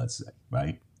CD. Let's say,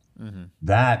 right?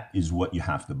 That is what you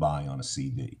have to buy on a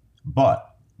CD.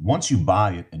 But once you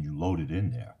buy it and you load it in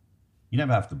there, you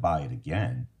never have to buy it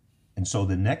again. And so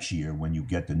the next year, when you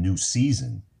get the new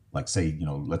season, like say,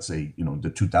 let's say,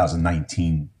 the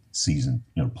 2019 season,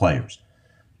 players,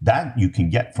 that you can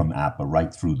get from APBA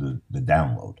right through the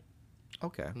download.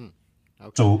 Okay.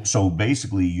 So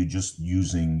basically, you're just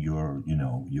using your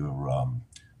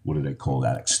what do they call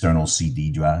that? External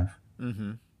CD drive.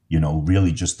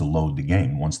 Really just to load the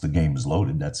game. Once the game is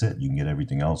loaded, that's it. You can get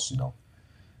everything else.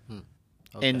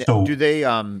 And So- do they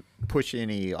push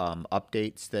any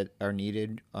updates that are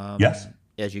needed? Yes.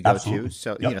 As you go Absolutely. to,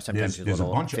 so Yep. sometimes there's a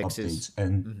little bunch fixes. of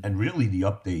updates, and really the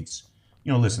updates.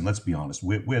 Listen, let's be honest.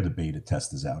 We're the beta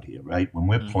testers out here, right? When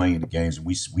we're playing the games, and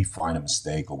we find a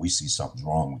mistake or we see something's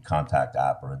wrong, we contact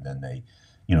APBA, and then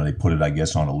they put it, I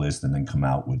guess, on a list and then come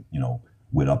out with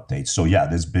with updates. So yeah,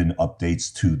 there's been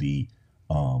updates to the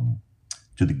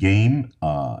game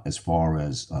as far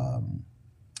as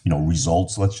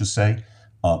results, let's just say.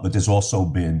 But there's also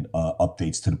been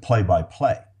updates to the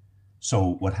play-by-play.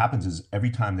 So what happens is every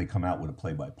time they come out with a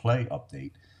play-by-play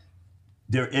update,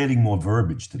 they're adding more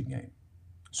verbiage to the game.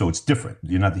 So it's different.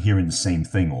 You're not hearing the same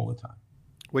thing all the time.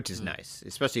 Which is nice,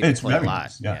 especially if you It's play a very lot.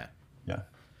 nice. Yeah. Yeah.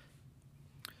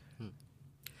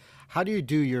 How do you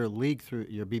do your league through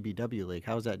your BBW league?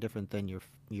 How is that different than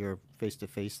your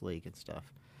face-to-face league and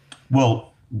stuff?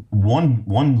 Well, one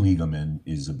league I'm in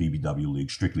is a BBW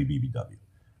league, strictly BBW.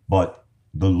 But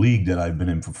the league that I've been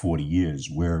in for 40 years,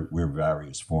 we're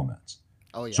various formats.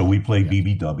 Oh yeah. So we play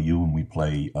BBW and we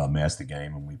play Master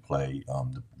Game and we play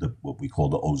what we call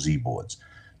the OZ boards.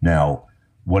 Now,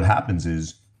 what happens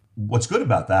is, what's good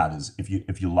about that is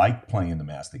if you like playing the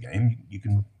Master Game, you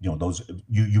can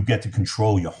you get to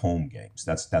control your home games.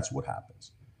 That's what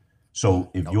happens. So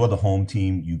if you're the home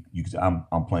team,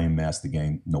 I'm playing Master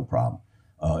Game, no problem.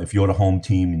 If you're the home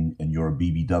team and you're a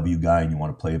BBW guy and you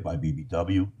want to play it by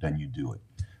BBW, then you do it.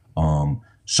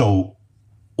 So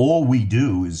all we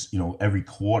do is, every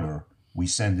quarter we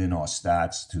send in our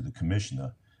stats to the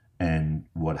commissioner, and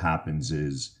what happens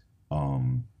is,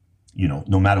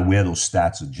 no matter where those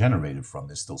stats are generated from,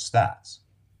 they're still stats.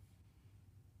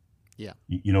 Yeah.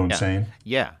 You know what I'm saying?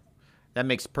 Yeah, that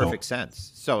makes perfect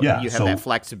sense. So Yeah, you have so- that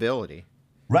flexibility.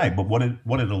 Right, but what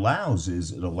it allows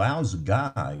is it allows a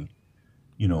guy,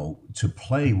 to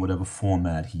play whatever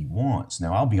format he wants.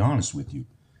 Now, I'll be honest with you.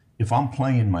 If I'm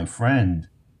playing my friend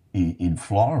in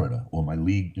Florida or my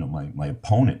league, my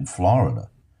opponent in Florida,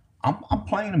 I'm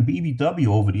playing in BBW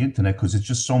over the internet because it's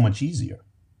just so much easier,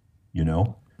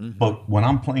 But when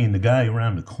I'm playing the guy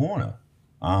around the corner,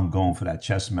 I'm going for that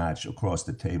chess match across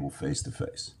the table, face to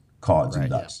face, cards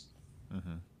and Right, dice.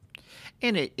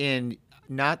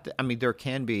 There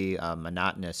can be a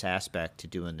monotonous aspect to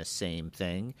doing the same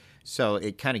thing. So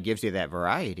it kind of gives you that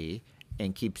variety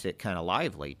and keeps it kind of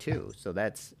lively too. So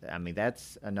that's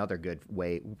another good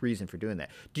reason for doing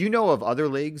that. Do you know of other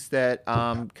leagues that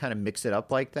kind of mix it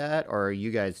up like that, or are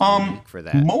you guys unique for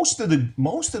that? Most of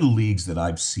the leagues that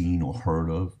I've seen or heard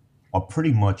of are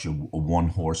pretty much a one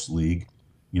horse league.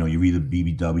 You're either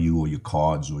BBW or your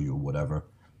cards or your whatever.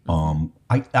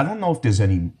 I don't know if there's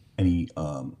any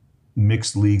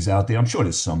mixed leagues out there. I'm sure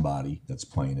there's somebody that's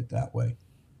playing it that way.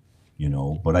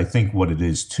 But I think what it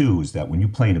is too is that when you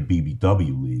play in a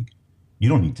BBW league, you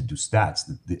don't need to do stats.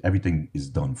 Everything is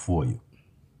done for you.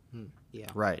 Yeah.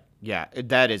 Right. Yeah.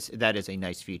 That is a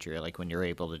nice feature. Like when you're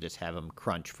able to just have them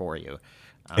crunch for you.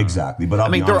 Exactly. But I I'll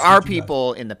be mean, there honest are with you guys.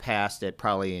 people in the past that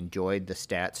probably enjoyed the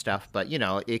stat stuff, but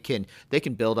they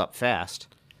can build up fast,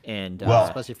 and Well,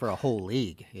 Especially for a whole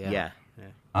league. Yeah. yeah, Yeah.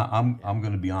 I'm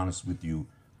going to be honest with you.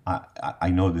 I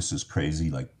know this is crazy.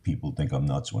 Like people think I'm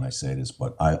nuts when I say this,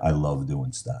 but I love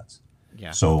doing stats.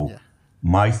 yeah, So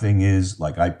my thing is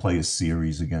like I play a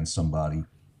series against somebody,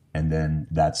 and then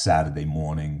that Saturday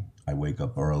morning I wake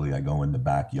up early. I go in the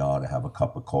backyard. I have a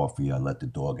cup of coffee. I let the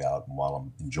dog out, and while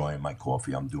I'm enjoying my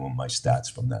coffee, I'm doing my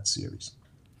stats from that series.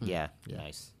 yeah,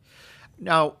 nice.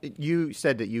 Now, you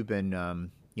said that you've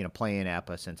been playing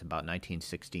APA since about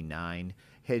 1969.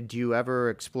 Had you ever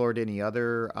explored any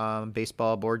other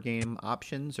baseball board game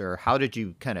options, or how did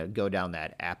you kind of go down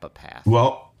that APA path?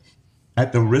 Well,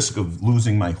 at the risk of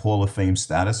losing my Hall of Fame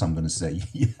status, I'm going to say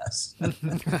yes.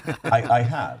 I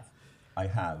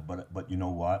have, but you know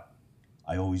what?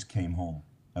 I always came home.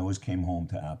 I always came home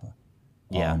to APA.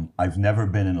 Yeah. I've never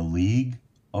been in a league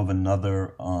of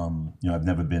another. I've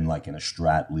never been like in a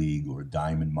Strat League or a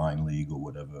Diamond Mine League or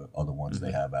whatever other ones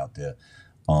they have out there.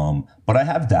 But I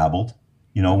have dabbled.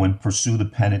 When Pursue the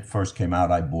Pennant first came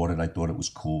out, I bought it. I thought it was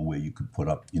cool where you could put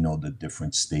up, the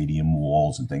different stadium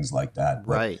walls and things like that.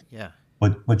 Right. Yeah.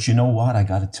 But you know what? I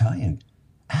got to tell you,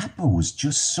 APA was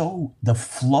just the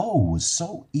flow was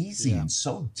so easy and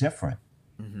so different,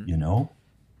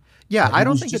 Yeah, But I it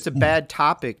don't was think just, it's a bad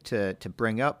topic to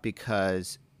bring up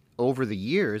because over the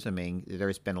years, I mean,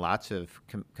 there's been lots of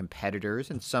competitors,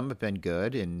 and some have been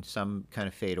good, and some kind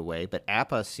of fade away. But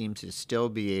APA seems to still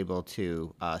be able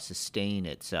to sustain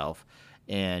itself,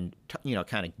 and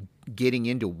kind of getting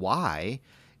into why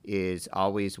is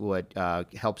always what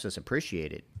helps us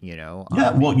appreciate it. Yeah,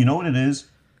 well, you know what it is?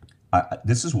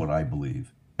 This is what I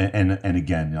believe. And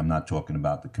again, I'm not talking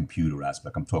about the computer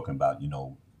aspect. I'm talking about,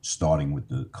 starting with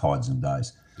the cards and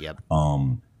dice. Yep.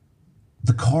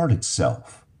 The card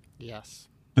itself. Yes.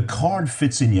 The card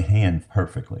fits in your hand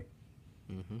perfectly.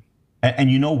 And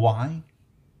you know why?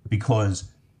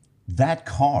 Because that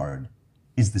card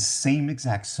is the same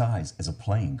exact size as a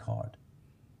playing card.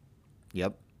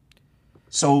 Yep.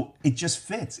 So it just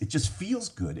fits. It just feels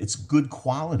good. It's good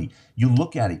quality. You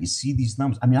look at it, you see these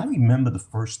numbers. I mean, I remember the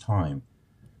first time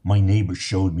my neighbor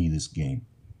showed me this game.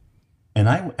 And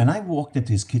I walked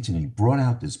into his kitchen and he brought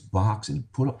out this box and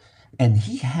and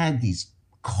he had these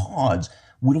cards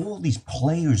with all these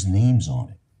players' names on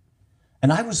it.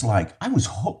 And I was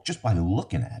hooked just by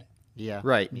looking at it. Yeah.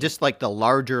 Right. Just like the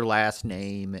larger last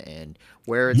name and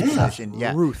where it's Yeah. positioned.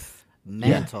 Yeah. Ruth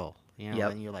Mantle.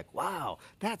 Yep. And you're like, wow,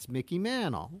 that's Mickey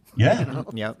Mantle. Yeah.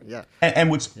 Yep. Yeah.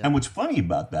 And what's funny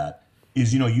about that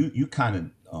is, you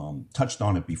kind of touched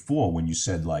on it before when you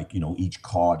said like, each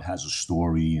card has a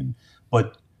story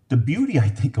but the beauty I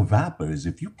think of APA is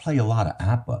if you play a lot of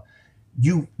APA,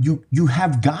 you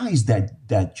have guys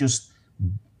that just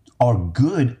are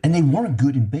good and they weren't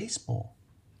good in baseball.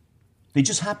 They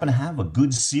just happen to have a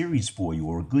good series for you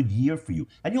or a good year for you,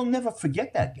 and you'll never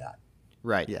forget that guy.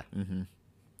 Right. Yeah. Mm-hmm.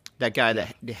 That guy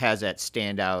that has that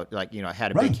standout, like,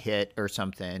 had a Right. big hit or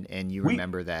something, and you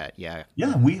remember that. Yeah.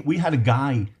 Yeah, we had a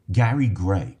guy, Gary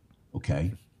Gray,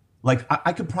 okay? Like,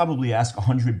 I could probably ask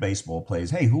 100 baseball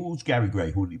players, hey, who's Gary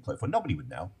Gray? Who did he play for? Nobody would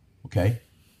know, okay?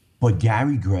 But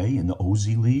Gary Gray in the OZ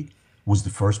League was the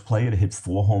first player to hit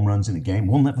 4 home runs in a game.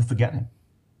 We'll never forget him.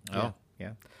 Oh,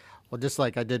 yeah. Well, just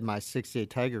like I did my 68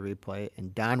 Tiger replay,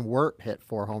 and Don Wirt hit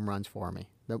 4 home runs for me.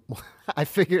 I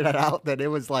figured it out that it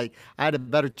was like I had a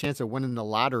better chance of winning the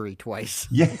lottery twice.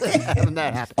 Yeah. When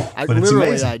that happened. But it's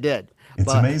amazing. I did.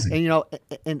 It's amazing. And,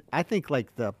 and I think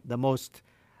like the most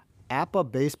APA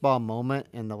baseball moment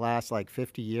in the last like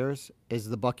 50 years is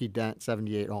the Bucky Dent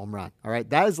 78 home run. All right.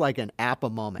 That is like an APA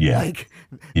moment. Yeah. Like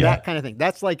Yeah. that kind of thing.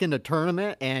 That's like in the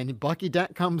tournament and Bucky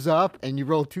Dent comes up and you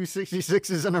roll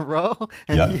 266s in a row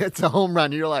and Yeah. he hits a home run.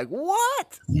 And you're like,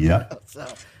 what? Yep. So,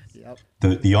 yep.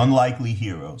 The unlikely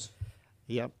heroes.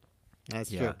 Yep.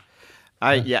 That's Yeah. true.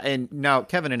 And now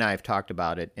Kevin and I have talked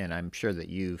about it, and I'm sure that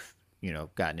you've,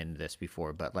 gotten into this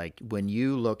before, but like when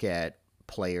you look at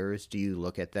players, do you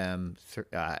look at them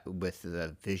with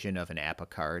the vision of an APA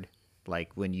card?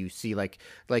 Like when you see like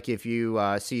if you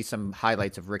see some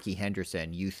highlights of Ricky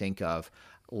Henderson, you think of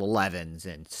 11s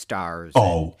and stars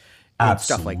Oh, and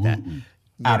stuff like that.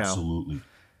 Absolutely.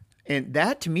 And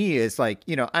that to me is like,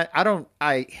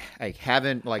 I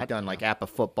haven't like done like APA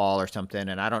football or something,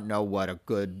 and I don't know what a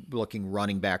good looking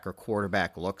running back or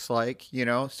quarterback looks like,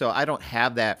 so I don't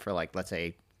have that for like, let's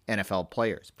say NFL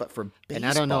players, but for baseball. And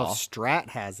I don't know if Strat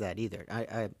has that either.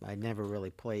 I never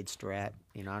really played Strat.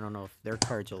 I don't know if their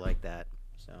cards are like that.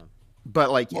 So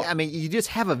But like, Well, I mean, you just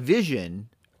have a vision,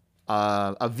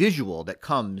 a visual that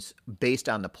comes based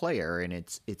on the player, and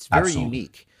it's very absolutely.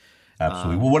 unique.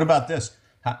 Absolutely. Well, what about this?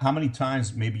 How many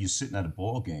times maybe you're sitting at a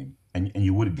ball game and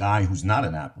you're with a guy who's not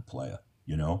an Apple player,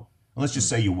 you know? And let's just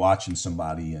say you're watching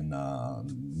somebody, and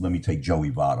let me take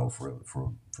Joey Votto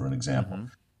for an example.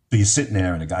 So you're sitting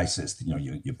there, and the guy says,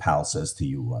 your pal says to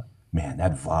you, man,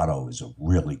 that Votto is a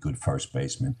really good first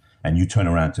baseman. And you turn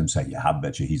around to him and say, yeah, I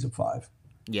bet you he's a 5.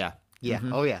 Yeah. Yeah.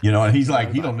 Oh yeah. You know, and he's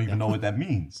like, he don't even know what that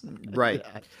means. Right.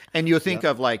 And you'll think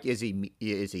of like, is he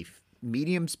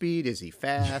medium speed? Is he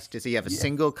fast? Does he have a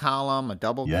single column, a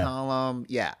double Yeah. column?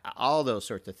 Yeah, all those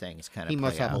sorts of things kind of. He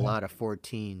must play have out. a lot of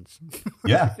 14s.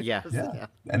 Yeah. Yeah. Yeah.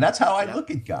 And that's how I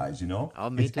look at guys, you know. Oh,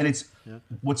 me And too. it's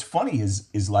what's funny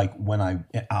is like when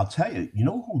I'll tell you, you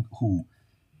know who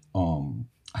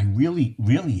I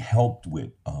really helped with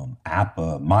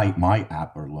APA, my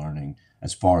APA learning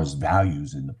as far as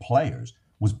values in the players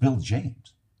was Bill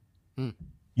James.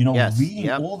 You know, Yes, reading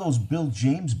yep. all those Bill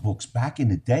James books back in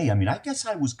the day. I mean, I guess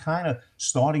I was kind of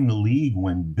starting the league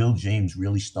when Bill James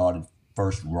really started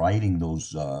first writing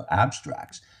those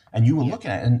abstracts. And you were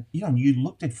looking at, and you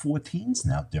looked at 14s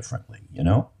now differently, you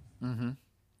know?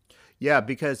 Yeah,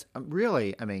 because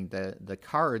really, I mean, the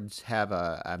cards have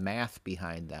a math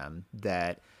behind them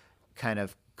that kind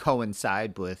of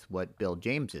coincide with what Bill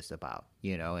James is about,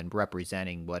 and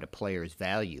representing what a player's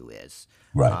value is.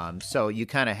 Right. So you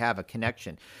kind of have a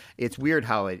connection. It's weird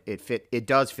how it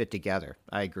does fit together.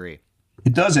 I agree.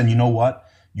 It does. And you know what?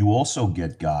 You also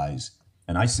get guys,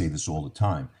 and I say this all the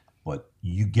time, but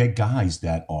you get guys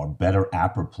that are better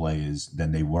APA players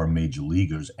than they were major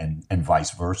leaguers, and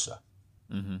vice versa.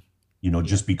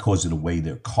 Just because of the way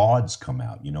their cards come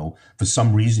out. For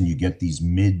some reason, you get these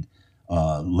mid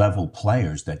level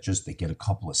players that they get a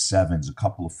couple of 7s, a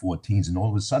couple of 14s, and all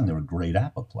of a sudden they're a great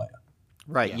APA player.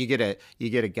 Right. You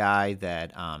get a guy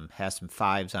that has some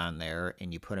 5s on there,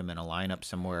 and you put him in a lineup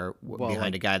somewhere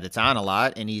behind a guy that's on a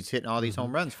lot, and he's hitting all these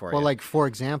home runs for you. Well, like for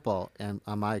example, and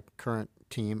on my current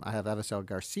team, I have Evisel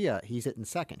Garcia. He's hitting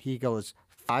second. He goes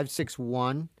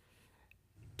 5-6-1,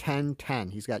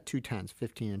 10-10. He's got 2 10s,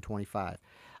 15 and 25.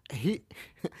 He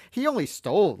only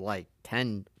stole like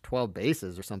 10, 12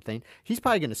 bases or something. He's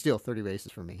probably going to steal 30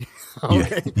 bases from me.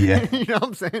 Okay? Yeah. You know what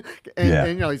I'm saying?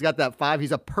 And he's got that 5.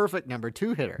 He's a perfect number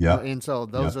 2 hitter. Yeah. And so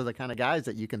those are the kind of guys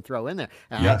that you can throw in there.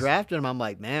 And Yes. I drafted him. I'm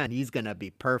like, man, he's going to be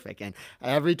perfect. And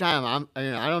every time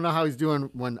I don't know how he's doing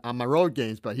when on my road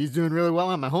games, but he's doing really well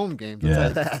on my home games. I'll tell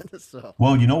you that. So.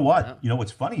 Well, you know what? You know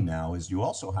what's funny now is you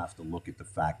also have to look at the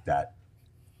fact that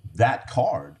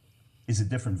card is a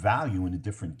different value in a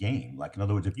different game. Like, in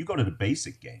other words, if you go to the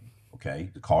basic game, okay,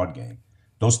 the card game,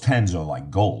 those 10s are like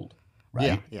gold,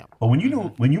 right? Yeah. But when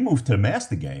you move to the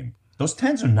master game, those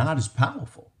 10s are not as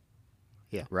powerful.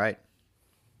 Yeah. Right.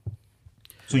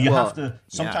 So you have to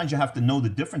sometimes you have to know the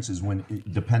differences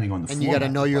depending on the And you got to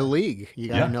know your league. You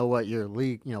got to Yeah. know what your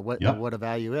league, what Yeah. what a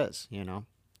value is,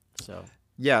 So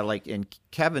Yeah, like in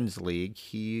Kevin's league,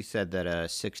 he said that a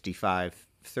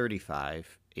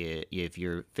 65-35, if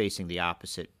you're facing the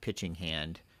opposite pitching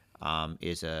hand,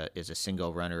 is a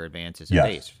single runner advances a Yes,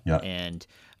 base. yeah. And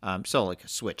so like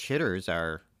switch hitters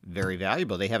are very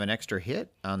valuable. They have an extra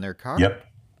hit on their card. Yep,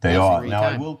 they Yes, are. every Now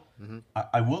time.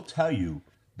 I will tell you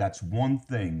that's one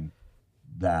thing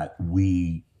that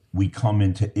we come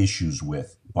into issues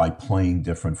with by playing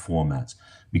different formats,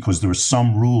 because there are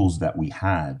some rules that we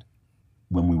had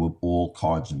when we were all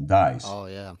cards and dice oh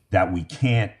yeah, that we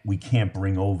can't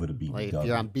bring over to BBW. like if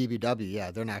you're on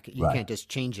BBW, they're not. You Right. can't just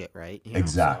change it, right?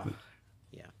 Exactly.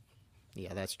 So,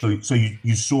 yeah, that's true. So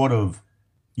you sort of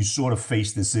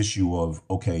face this issue of,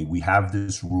 okay, we have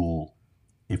this rule.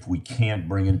 If we can't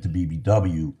bring it to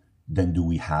BBW, then do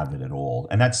we have it at all?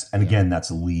 And again, that's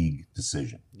a league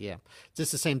decision. Yeah,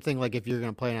 just the same thing. Like if you're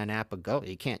going to play on Apple Go,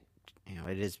 you can't.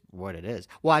 It is what it is.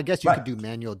 Well, I guess you could do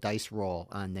manual dice roll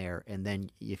on there, and then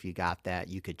if you got that,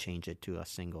 you could change it to a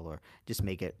single or just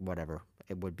make it whatever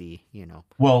it would be.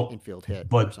 Well, infield hit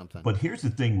or something. But here's the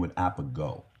thing with Apple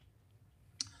Go,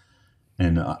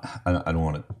 and I don't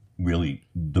want to really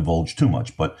divulge too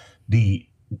much, but the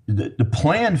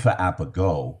plan for Apple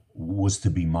Go was to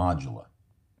be modular.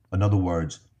 In other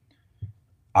words,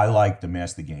 I like the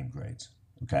master game grades.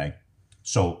 Okay,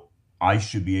 so I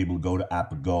should be able to go to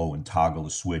Apple Go and toggle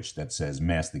a switch that says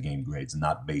master game grades,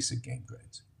 not basic game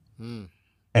grades.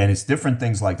 And it's different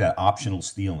things like that. Optional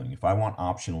stealing. If I want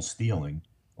optional stealing,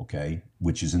 okay,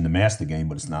 which is in the master game,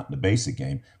 but it's not in the basic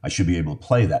game, I should be able to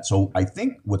play that. So I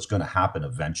think what's going to happen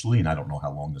eventually, and I don't know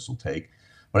how long this will take,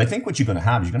 but I think what you're going to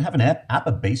have is you're going to have an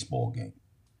Apple baseball game,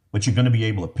 but you're going to be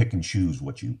able to pick and choose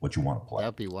what you want to play.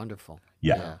 That'd be wonderful.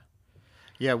 Yeah.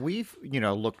 Yeah, we've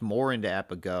looked more into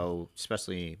AppAgo,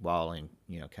 especially while in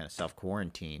kind of self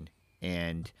quarantine,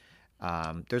 and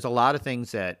there's a lot of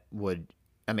things that would.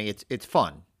 I mean, it's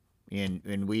fun, and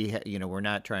we're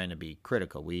not trying to be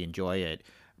critical. We enjoy it,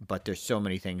 but there's so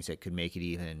many things that could make it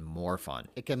even more fun.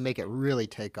 It can make it really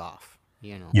take off.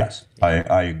 Yes,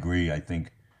 I agree. I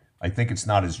think it's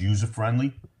not as user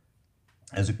friendly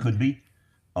as it could be,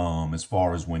 as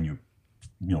far as when you're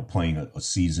playing a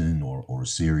season or a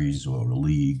series or a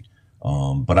league.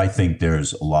 But I think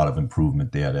there's a lot of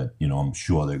improvement there that I'm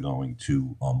sure they're going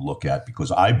to look at,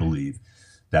 because I believe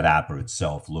that Apple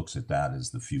itself looks at that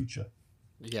as the future.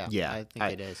 Yeah, I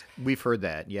think it is. We've heard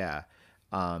that, yeah.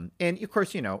 And of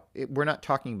course, we're not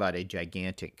talking about a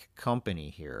gigantic company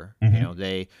here.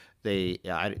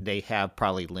 They have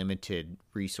probably limited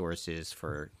resources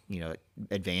for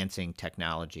advancing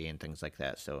technology and things like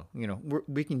that. So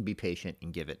we can be patient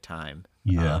and give it time.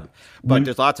 Yeah, but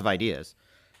there's lots of ideas.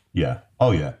 Yeah.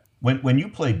 Oh yeah. When you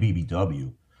play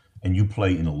BBW and you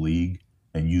play in a league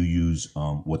and you use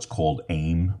what's called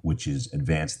AIM, which is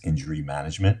Advanced Injury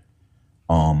Management,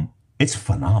 it's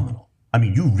phenomenal. I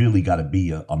mean, you really got to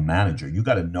be a manager. You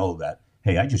got to know that,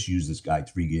 hey, I just used this guy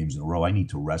 3 games in a row. I need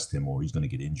to rest him or he's going to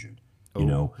get injured.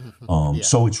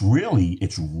 So it's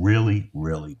really,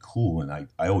 really cool. And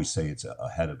I always say it's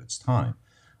ahead of its time.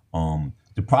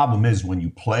 The problem is when you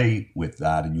play with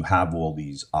that and you have all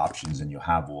these options and you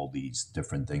have all these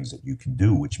different things that you can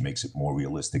do, which makes it more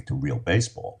realistic to real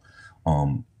baseball.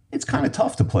 It's kind of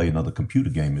tough to play another computer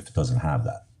game if it doesn't have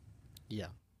that. Yeah,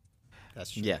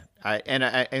 that's true. Yeah,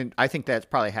 I think that's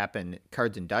probably happened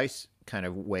cards and dice kind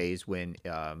of ways when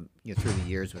through the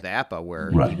years with APA, where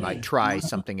Right. you might try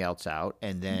something else out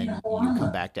and then you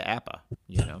come back to APA.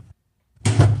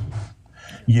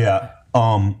 Yeah.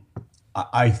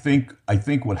 I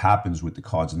think what happens with the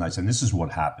cards and dice, and this is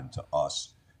what happened to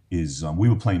us, is we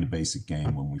were playing the basic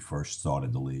game when we first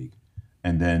started the league,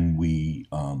 and then we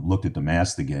looked at the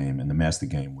master game, and the master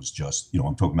game was just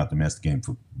I'm talking about the master game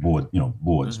for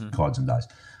boards, cards and dice.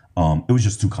 It was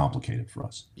just too complicated for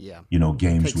us. Yeah.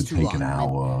 Games Takes would too take an long.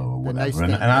 hour or The whatever. nice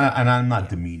and, thing- I'm not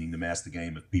demeaning the master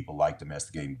game. If people like the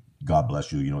master game, God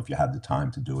bless you. If you had the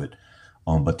time to do it.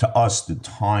 But to us, the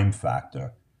time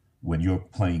factor, when you're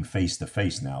playing face to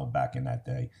face now, back in that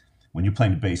day, when you're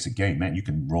playing the basic game, man, you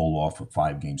can roll off a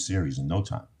 5-game series in no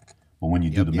time. But when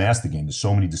you do the master game, there's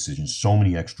so many decisions, so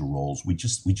many extra rolls. It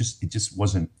just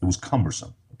wasn't. It was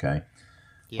cumbersome. Okay.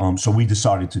 Yeah. So we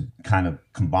decided to kind of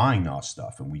combine our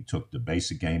stuff, and we took the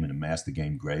basic game and the master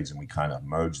game grades, and we kind of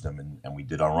merged them, and we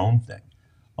did our own thing.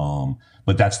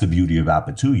 But that's the beauty of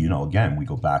APA too. Again, we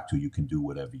go back to you can do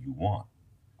whatever you want.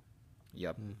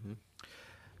 Yep.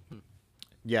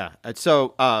 Yeah.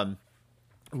 So I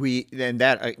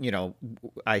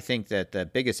think that the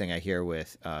biggest thing I hear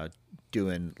with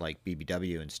doing like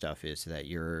BBW and stuff is that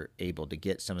you're able to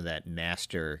get some of that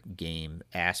master game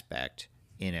aspect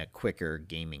in a quicker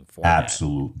gaming format.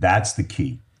 Absolutely. That's the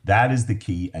key. That is the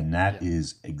key. And that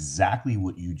is exactly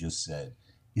what you just said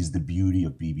is the beauty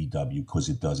of BBW, because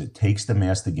it takes the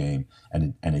master game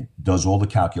and it does all the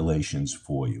calculations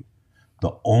for you.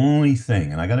 The only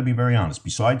thing, and I got to be very honest,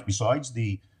 besides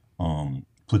the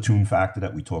platoon factor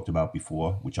that we talked about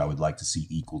before, which I would like to see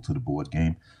equal to the board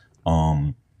game,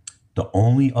 the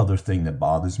only other thing that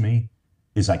bothers me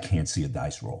is I can't see a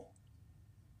dice roll.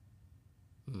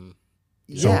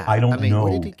 So I don't know.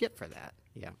 What did he get for that?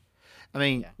 Yeah.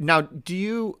 Now,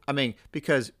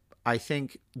 because I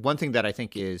think one thing that I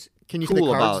think is Can you cool see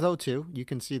the cards about, though too? You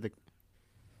can see the.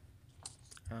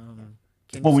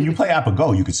 Well, when you play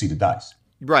APA-Go, you can see the dice.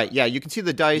 right? Yeah, you can see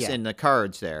the dice Yeah. and the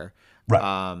cards there.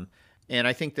 Right. And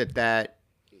I think that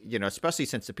especially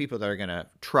since the people that are going to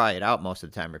try it out most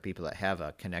of the time are people that have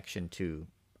a connection to,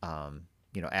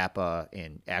 APA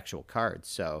and actual cards.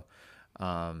 So,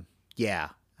 yeah,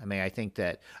 I think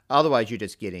that otherwise you're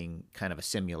just getting kind of a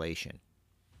simulation.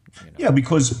 Yeah,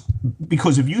 because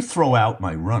if you throw out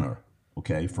my runner,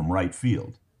 okay, from right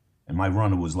field, and my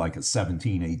runner was like a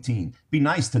 17, 18, it'd be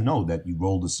nice to know that you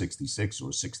rolled a 66 or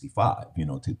a 65,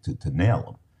 to nail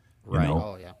him. Right.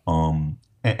 Oh yeah.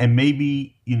 And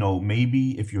maybe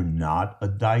if you're not a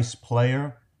dice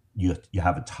player, you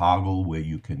have a toggle where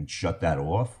you can shut that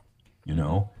off,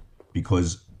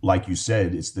 because like you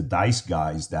said, it's the dice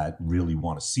guys that really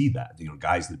want to see that,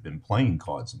 guys that have been playing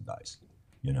cards and dice,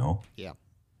 Yeah.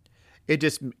 It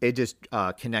just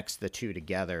connects the two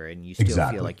together, and you still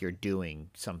Exactly. feel like you're doing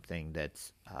something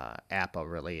that's APA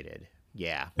related.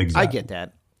 Yeah, Exactly. I get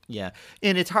that. Yeah,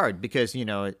 and it's hard because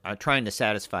trying to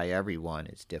satisfy everyone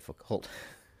is difficult.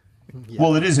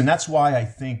 Well, it is, and that's why I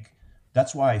think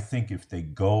if they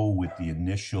go with the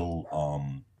initial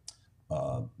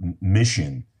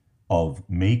mission of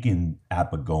making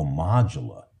APA-Go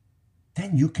modular,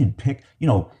 then you can pick,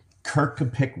 Kirk can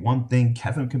pick one thing,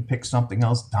 Kevin can pick something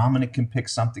else, Dominic can pick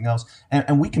something else,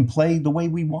 and we can play the way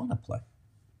we want to play.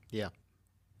 Yeah.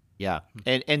 Yeah,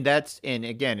 and that's, and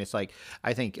again, it's like,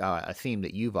 I think a theme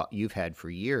that you've had for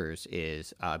years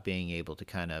is being able to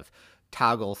kind of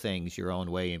toggle things your own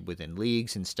way within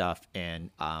leagues and stuff, and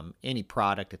any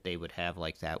product that they would have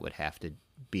like that would have to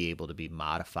be able to be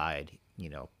modified,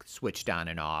 switched on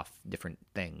and off, different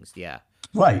things. Yeah,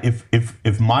 right.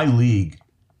 If my league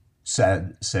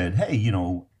said, hey,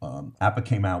 APA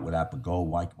came out with APA-Go,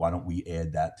 why don't we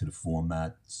add that to the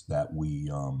formats that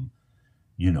we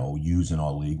use in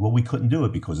our league? Well, we couldn't do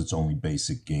it because it's only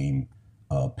basic game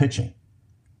pitching.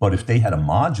 But if they had a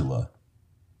modular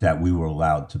that we were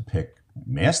allowed to pick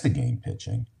master game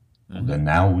pitching, then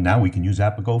now we can use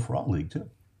APA-Go for our league too.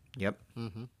 Yep.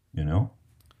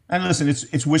 And listen,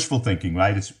 it's wishful thinking,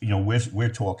 right? It's we're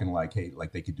talking like, hey,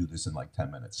 like they could do this in like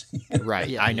 10 minutes. Right.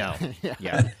 Yeah, I know. yeah.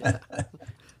 Yeah.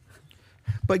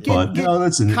 But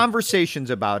conversations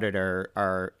about it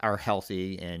are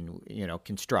healthy and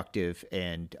constructive,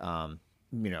 and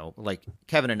like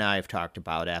Kevin and I have talked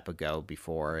about APA-Go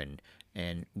before,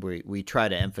 and we try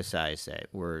to emphasize that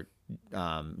we're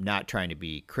not trying to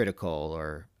be critical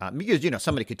or because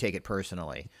somebody could take it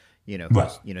personally,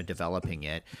 right. Developing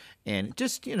it, and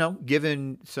just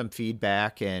giving some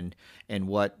feedback and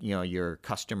what your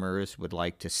customers would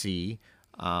like to see.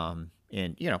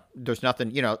 And there's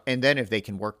nothing, and then if they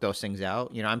can work those things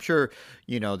out, I'm sure,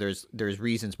 there's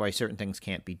reasons why certain things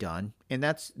can't be done, and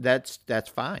that's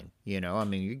fine. I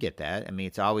mean, you get that. I mean,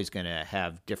 it's always going to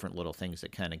have different little things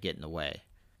that kind of get in the way.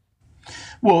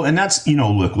 Well, and that's,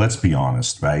 look, let's be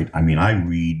honest, right? I mean, I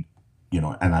read,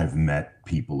 and I've met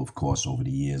people, of course, over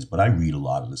the years, but I read a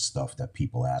lot of the stuff that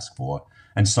people ask for,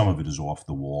 and some of it is off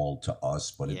the wall to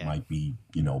us, but it might be,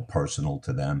 personal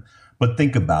to them. But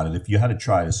think about it. If you had to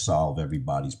try to solve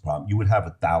everybody's problem, you would have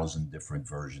 1,000 different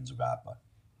versions of APA.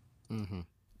 Mm-hmm.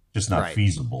 Just not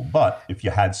feasible. But if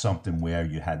you had something where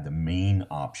you had the main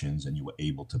options and you were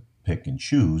able to pick and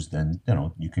choose, then,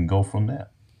 you can go from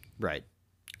there. Right.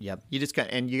 Yep. You just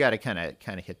you got to kind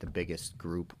of hit the biggest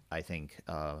group, I think,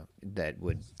 that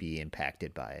would be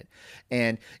impacted by it.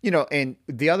 And, and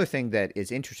the other thing that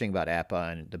is interesting about APA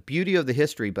and the beauty of the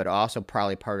history, but also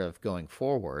probably part of going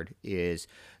forward, is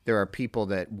there are people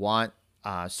that want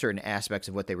certain aspects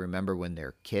of what they remember when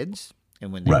they're kids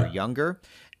and when they were younger,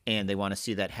 and they want to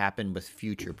see that happen with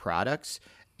future products.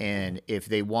 And if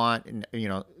they want,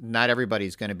 not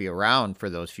everybody's going to be around for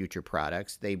those future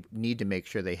products. They need to make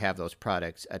sure they have those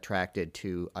products attracted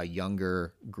to a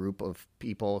younger group of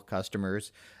people,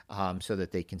 customers, so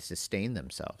that they can sustain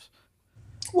themselves.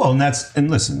 Well,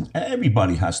 and listen,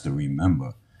 everybody has to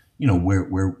remember,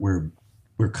 we're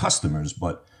customers,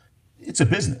 but it's a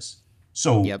business.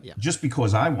 So just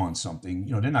because I want something,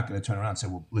 they're not going to turn around and say,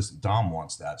 well, listen, Dom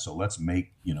wants that, so let's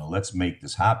make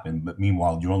this happen. But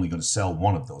meanwhile, you're only going to sell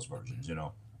one of those versions,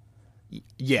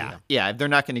 Yeah. If they're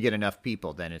not going to get enough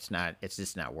people, then it's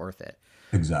just not worth it.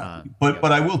 Exactly.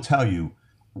 But I will tell you,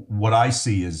 what I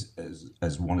see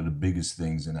as one of the biggest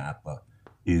things in APA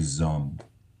is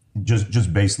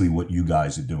just basically what you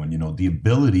guys are doing. The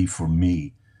ability for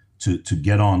me to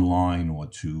get online or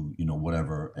to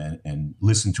whatever and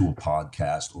listen to a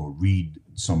podcast or read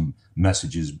some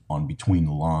messages on Between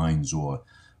the Lines or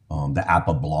the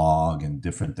APA blog and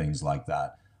different things like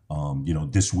that.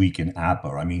 This Week in APA.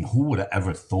 I mean, who would have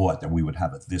ever thought that we would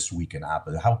have a This Week in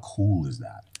APA? How cool is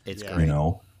that? It's great.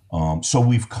 So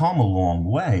we've come a long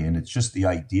way, and it's just the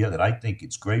idea that I think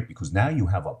it's great because now you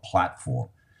have a platform.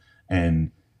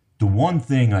 And the one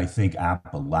thing I think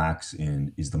APA lacks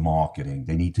in is the marketing.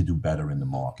 They need to do better in the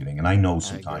marketing. And I know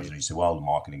sometimes you say, well, the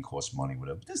marketing costs money,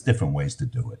 whatever. There's different ways to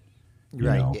do it.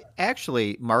 Right.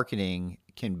 Actually, marketing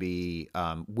can be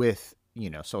with,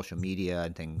 social media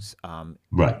and things.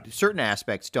 Right. Certain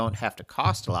aspects don't have to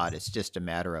cost a lot. It's just a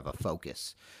matter of a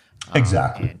focus.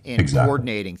 Exactly. And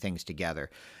coordinating things together.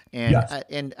 And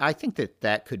and I think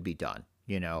that could be done,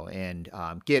 and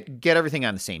get everything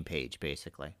on the same page,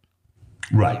 basically.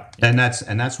 Right. And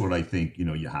that's what I think,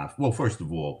 you have. Well, first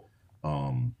of all,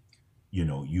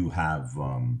 you have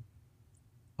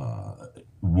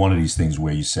one of these things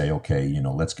where you say, okay,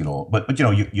 let's get all, but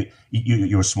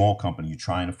you're a small company, you're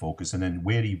trying to focus, and then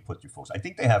where do you put your focus? I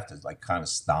think they have to kind of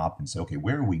stop and say, okay,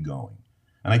 where are we going?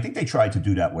 And I think they tried to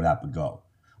do that with APA-Go.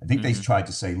 I think they tried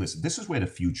to say, listen, this is where the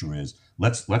future is.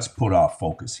 Let's put our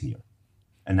focus here.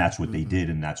 And that's what they did,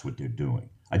 and that's what they're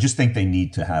doing. I just think they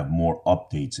need to have more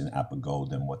updates in APA-Go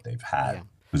than what they've had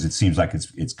because it seems like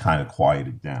it's kind of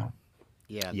quieted down.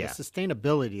 Yeah, the Yeah.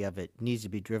 sustainability of it needs to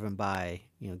be driven by,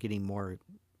 getting more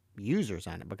users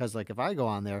on it. Because like if I go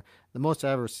on there, the most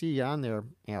I ever see on there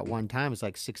at one time is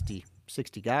like 60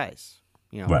 guys,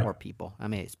 Right. or people. I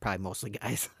mean, it's probably mostly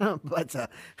guys, but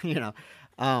you know,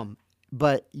 um,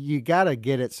 but you got to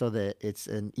get it so that it's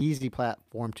an easy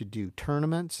platform to do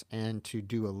tournaments and to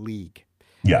do a league.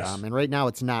 Yes. And right now,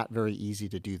 it's not very easy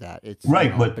to do that. It's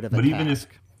Right, a bit of a but even if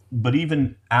task. but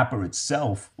even Apple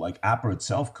itself, like Apple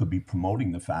itself, could be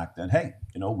promoting the fact that, hey,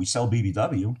 we sell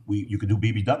BBW. You could do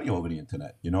BBW over the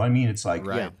internet. You know what I mean? It's like,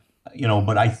 Right.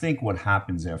 but I think what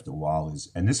happens after a while is,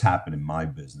 and this happened in my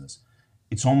business,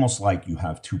 it's almost like you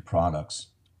have two products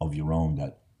of your own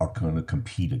that are going to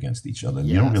compete against each other, and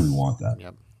you don't really Yes. want that.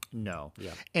 Yep. No.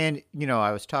 Yep. And,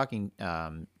 I was talking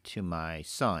to my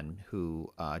son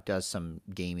who does some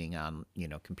gaming on,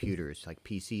 computers, like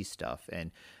PC stuff.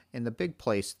 And the big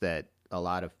place that a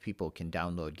lot of people can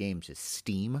download games is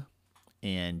Steam.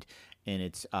 And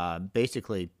it's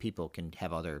basically people can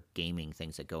have other gaming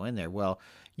things that go in there. Well,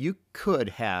 you could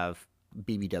have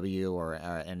BBW or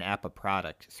an APA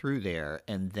product through there,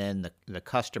 and then the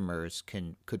customers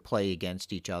could play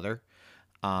against each other.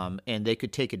 And they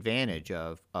could take advantage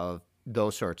of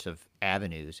those sorts of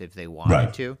avenues if they wanted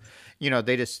Right. to.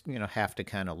 They just have to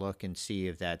kind of look and see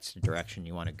if that's the direction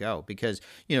you want to go, because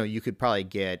you could probably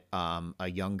get a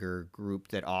younger group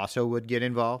that also would get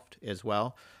involved as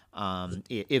well,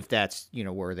 if that's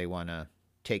where they want to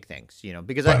take things.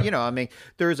 Because Right. I mean,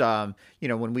 there's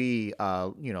when we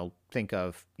think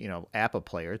of APA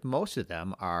players, most of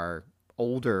them are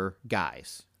older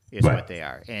guys is Right. what they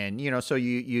are. And, so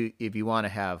you if you want to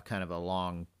have kind of a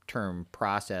long-term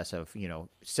process of,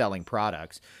 selling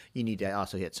products, you need to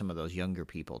also hit some of those younger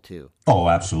people too. Oh,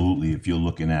 absolutely. If you're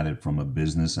looking at it from a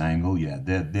business angle, yeah,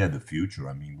 they're the future.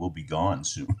 I mean, we'll be gone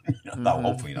soon. No,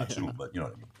 hopefully not soon, but you know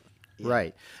what I mean.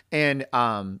 Right.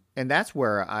 And that's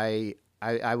where I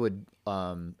would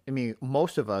I mean,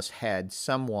 most of us had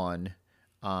someone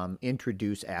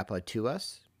introduce APA to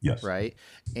us. Yes. Right.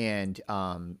 And,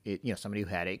 somebody who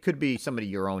had it could be somebody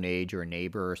your own age or a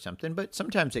neighbor or something, but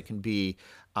sometimes it can be,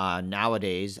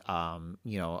 nowadays,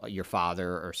 your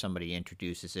father or somebody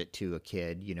introduces it to a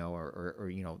kid,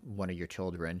 or one of your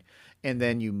children, and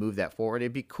then you move that forward.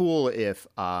 It'd be cool if,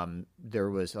 there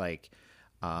was like,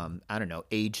 I don't know,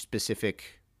 age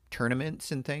specific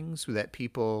tournaments and things that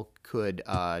people could,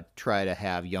 try to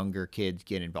have younger kids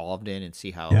get involved in and see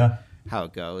Yeah. how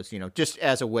it goes, just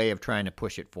as a way of trying to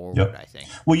push it forward, Yep. I think.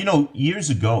 Well,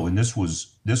 years ago, and this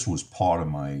was part of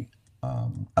my,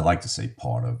 I like to say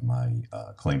part of my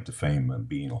claim to fame and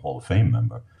being a Hall of Fame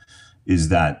member, is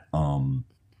that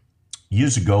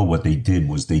years ago what they did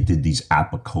was they did these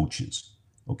APA coaches,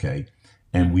 okay,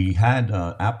 and we had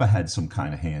APA had some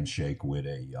kind of handshake with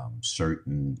a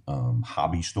certain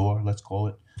hobby store, let's call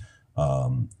it,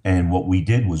 and what we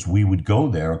did was we would go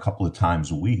there a couple of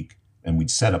times a week, and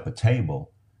we'd set up a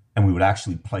table, and we would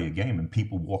actually play a game, and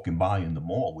people walking by in the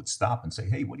mall would stop and say,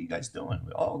 "Hey, what are you guys doing?"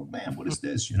 "Oh man, what is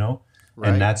this?" Right.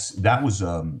 And that was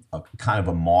a kind of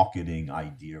a marketing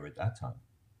idea at that time.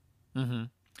 Mm-hmm.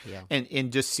 Yeah.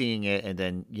 And just seeing it, and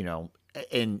then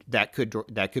and that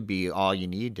could be all you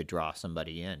need to draw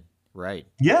somebody in, right?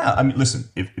 Yeah, I mean, listen,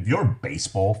 if you're a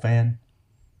baseball fan,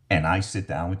 and I sit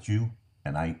down with you,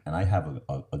 and I have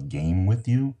a game with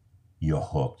you, you're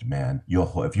hooked, man. You're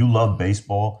hooked. If you love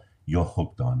baseball, you're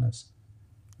hooked on this.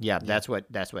 Yeah, that's what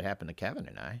happened to Kevin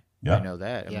and I. Yeah. I know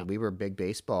that. I Yeah. mean, we were big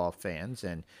baseball fans,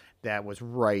 and that was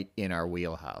right in our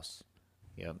wheelhouse.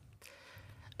 Yep.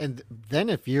 And then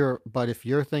if your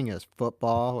thing is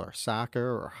football or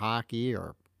soccer or hockey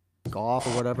or golf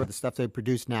or whatever, the stuff they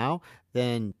produce now,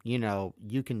 then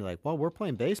you can like, well, we're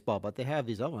playing baseball, but they have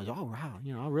these other ones. Oh wow,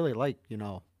 I really like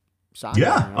soccer.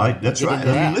 Yeah, that's get right.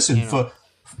 into I mean, that, listen,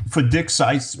 for Dick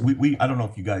Seitz, we I don't know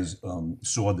if you guys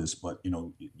saw this, but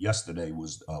yesterday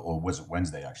was or was it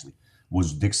Wednesday actually,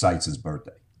 was Dick Seitz's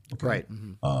birthday. Okay. Right.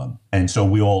 And so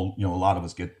we all, a lot of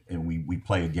us get and we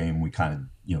play a game. We kind of,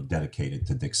 dedicate it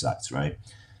to Dick Seitz, right?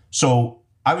 So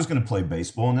I was going to play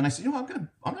baseball, and then I said, I'm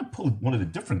gonna pull one of the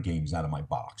different games out of my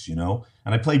box, and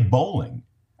I played bowling,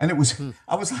 and it was,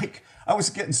 I was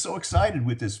getting so excited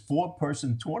with this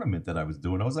 4-person tournament that I was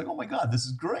doing. I was like, oh my God, this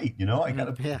is great, I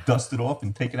got to Yeah. dust it off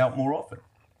and take it out more often.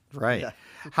 Right.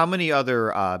 How many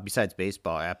other besides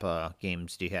baseball APA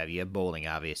games do you have? You have bowling,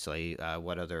 obviously.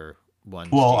 What other ones?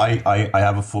 Well, do you I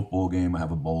have a football game. I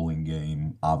have a bowling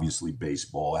game. Obviously,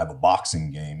 baseball. I have a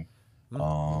boxing game.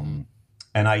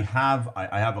 And I have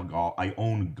a golf. I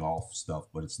own golf stuff,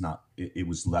 but it's not. It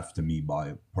was left to me by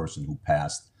a person who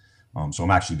passed. So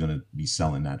I'm actually going to be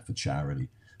selling that for charity.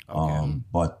 Okay.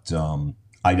 But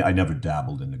I never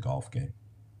dabbled in the golf game.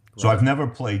 So Right. I've never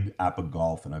played APA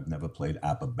golf and I've never played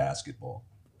APA basketball.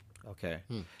 Okay.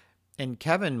 And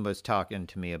Kevin was talking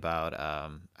to me about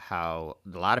how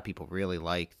a lot of people really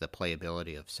like the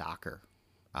playability of soccer.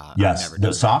 I've Yes, never the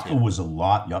done that soccer too. was a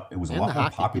lot. Yep, it was a And the lot more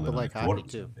hockey. popular People than I like thought hockey it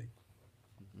was too. going to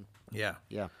be. Yeah.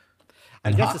 Yeah. I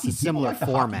And guess hockey, it's a people similar like the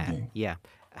hockey format. game. Yeah.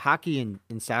 Hockey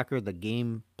and soccer, the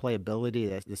game playability,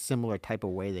 that's the similar type of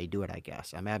way they do it, I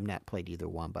guess. I mean, I've not played either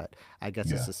one, but I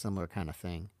guess it's Yeah. a similar kind of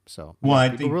thing. So, Well,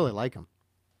 yeah, people really like them.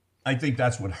 I think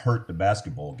that's what hurt the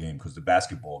basketball game because the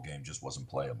basketball game just wasn't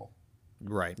playable.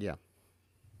 Right. Yeah.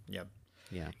 Yep.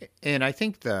 Yeah. And I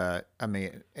think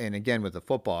and again with the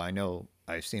football, I know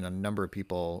I've seen a number of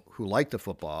people who like the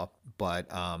football, but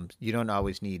you don't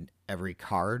always need every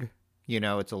card.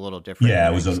 It's a little different. Yeah,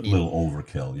 You it was a just need- little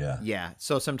overkill. Yeah. Yeah.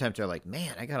 So sometimes they're like,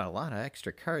 man, I got a lot of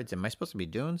extra cards. Am I supposed to be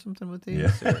doing something with these?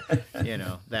 Yeah.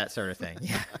 Or, that sort of thing.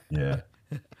 Yeah. Yeah.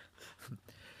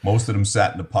 Most of them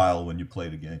sat in a pile when you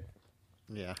played a game.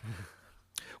 Yeah.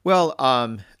 Well,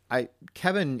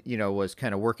 Kevin, was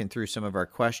kind of working through some of our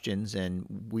questions, and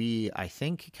I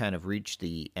think, kind of reached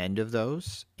the end of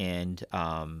those, and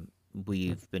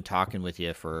we've been talking with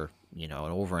you for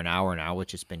over an hour now,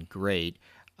 which has been great.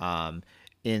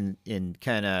 In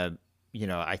kind of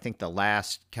I think the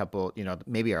last couple,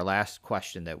 maybe our last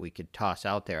question that we could toss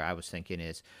out there, I was thinking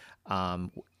is,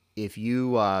 if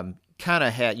you kind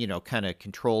of had kind of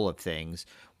control of things,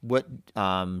 what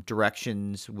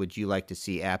directions would you like to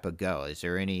see APA go? Is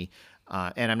there any,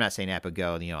 and I'm not saying APA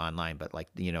go, online, but like,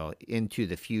 into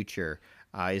the future,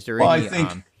 is there Well, any, I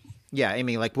think, yeah, I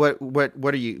mean, like what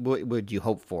would you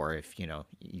hope for if, you could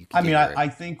I mean, get your- I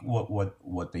think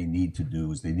what they need to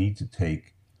do is they need to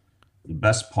take the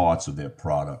best parts of their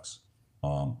products,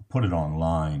 put it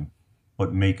online,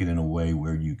 but make it in a way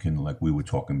where you can, like we were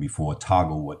talking before,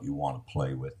 toggle what you want to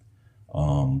play with.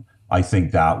 I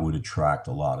think that would attract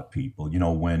a lot of people.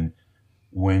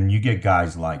 When you get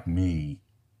guys like me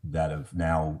that have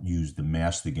now used the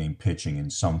master game pitching in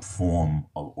some form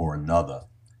or another,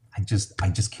 I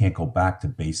just can't go back to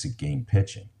basic game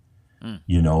pitching.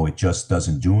 It just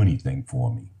doesn't do anything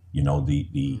for me.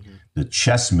 The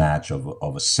chess match of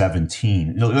a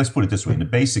 17. Let's put it this way: in the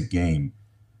basic game,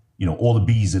 all the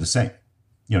Bs are the same.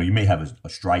 You may have a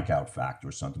strikeout factor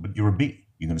or something, but you're a B.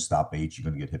 You're going to stop 8s. You're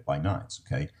going to get hit by 9s.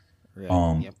 Okay.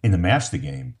 Right. In the master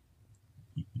game,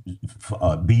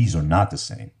 Bs are not the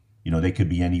same. They could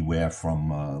be anywhere from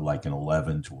like an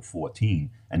 11 to a 14,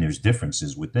 and there's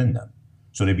differences within them.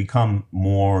 So they become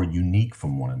more unique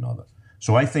from one another.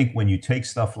 So I think when you take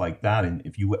stuff like that, and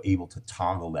if you were able to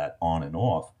toggle that on and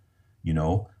off,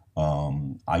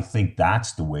 I think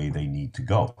that's the way they need to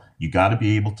go. You got to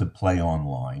be able to play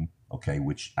online, okay,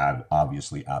 which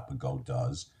obviously ApaGo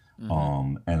does.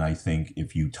 And I think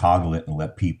if you toggle it and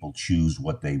let people choose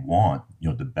what they want,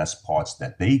 the best parts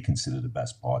that they consider the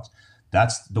best parts,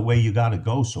 that's the way you got to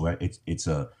go. So it's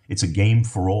a game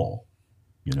for all,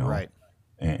 Right.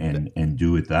 and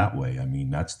do it that way. I mean,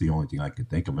 that's the only thing I could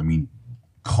think of. I mean,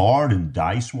 card and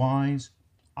dice wise,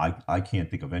 I can't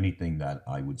think of anything that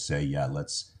I would say, yeah,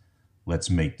 let's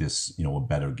make this, a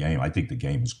better game. I think the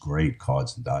game is great,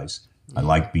 cards and dice. I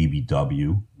like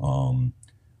BBW.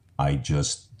 I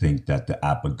just think that the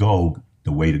ApaGo,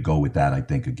 the way to go with that, I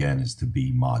think, again, is to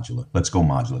be modular. Let's go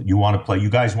modular. You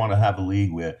guys want to have a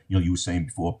league where, you were saying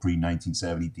before,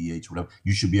 pre-1970, DH, whatever,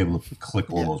 you should be able to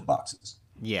click all those boxes.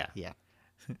 Yeah. Yeah.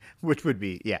 Which would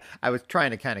be, yeah. I was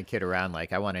trying to kind of kid around,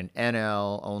 like I want an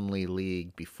NL only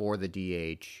league before the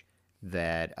DH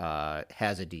that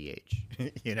has a DH,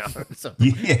 So,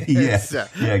 Yeah, so-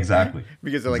 yeah, exactly.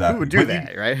 because they're like, Exactly. who would do But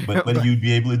that, right? But you'd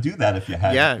be able to do that if you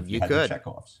had, Yeah, if you had could. the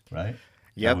checkoffs, right?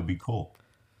 Yep. That would be cool.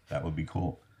 That would be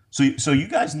cool. So you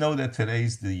guys know that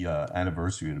today's the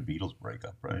anniversary of the Beatles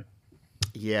breakup, right?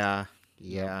 Yeah.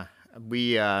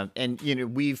 We and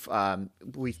we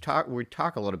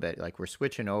talk a little bit, like we're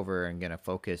switching over and gonna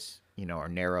focus, or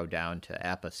narrow down to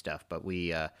APA stuff, but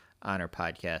we on our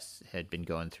podcast had been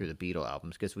going through the Beatle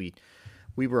albums because we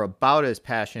were about as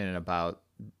passionate about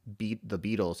the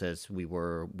Beatles as we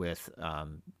were with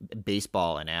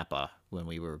baseball and APA when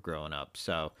we were growing up.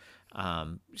 So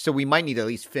we might need to at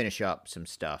least finish up some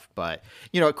stuff, but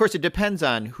of course it depends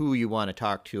on who you want to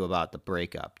talk to about the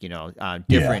breakup,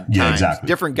 different times, exactly.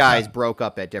 different guys broke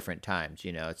up at different times,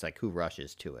 it's like who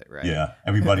rushes to it. Right. Yeah.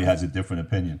 Everybody has a different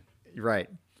opinion. Right.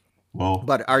 Well,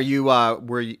 But are you are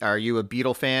you a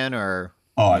Beatle fan or?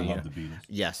 I love the Beatles.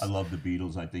 Yes. I love the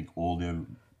Beatles. I think all their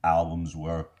albums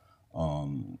were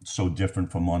so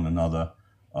different from one another.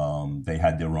 They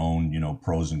had their own,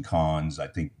 pros and cons. I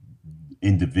think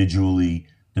individually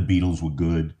the Beatles were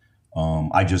good.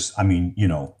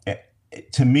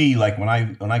 to me, like when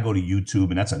I go to YouTube,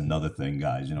 and that's another thing,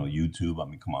 guys. YouTube. I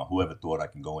mean, come on, whoever thought I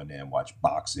can go in there and watch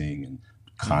boxing and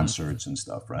concerts and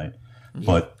stuff, right?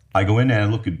 But I go in there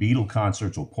and look at Beatle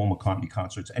concerts or Paul McCartney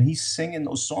concerts, and he's singing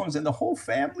those songs, and the whole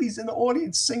family's in the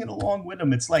audience singing along with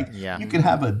him. It's like you could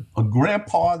have a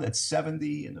grandpa that's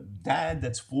 70 and a dad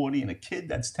that's 40 and a kid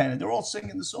that's 10, and they're all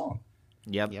singing the song.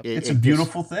 Yep. It's a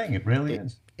beautiful thing. It really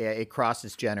is. It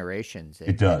crosses generations.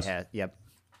 It does.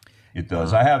 It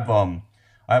does. I have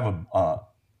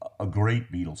a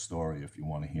great Beatles story if you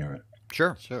want to hear it.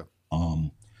 Sure.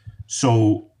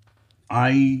 So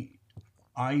I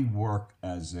work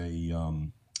as a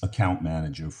account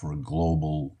manager for a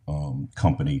global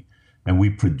company, and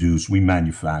we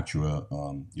manufacture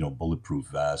bulletproof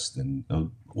vests and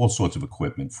all sorts of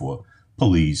equipment for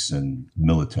police and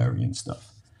military and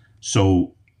stuff.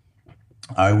 So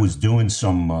I was doing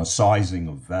some sizing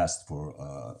of vests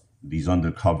for these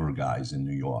undercover guys in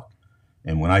New York.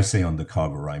 And when I say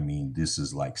undercover, I mean this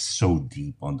is like so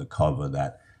deep undercover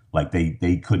that like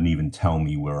they couldn't even tell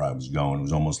me where I was going. It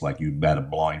was almost like you had a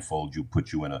blindfold, you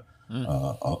put you in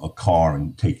a car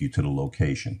and take you to the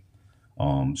location.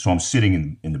 So I'm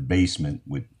sitting in the basement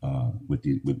with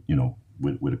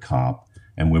a cop,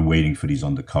 and we're waiting for these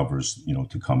undercovers,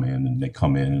 to come in, and they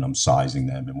come in and I'm sizing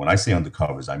them. And when I say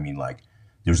undercovers, I mean like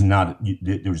there's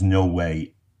no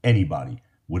way anybody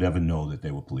would ever know that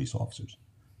they were police officers.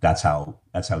 That's how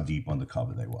deep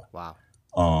undercover they were. Wow.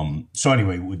 So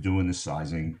anyway, we're doing this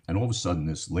sizing, and all of a sudden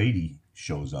this lady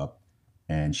shows up,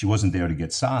 and she wasn't there to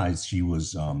get sized. She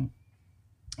was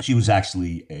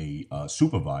actually a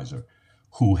supervisor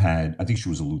who I think she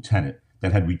was a lieutenant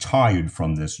that had retired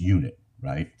from this unit,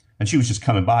 right? And she was just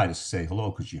coming by to say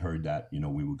hello because she heard that,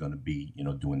 we were going to be,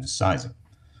 doing the sizing.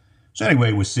 So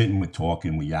anyway, we're sitting, we're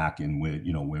talking, we're yakking,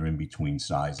 we're in between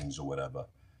sizings or whatever.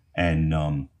 And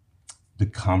the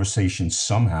conversation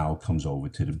somehow comes over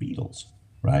to the Beatles,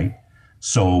 right?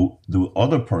 So the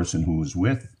other person who was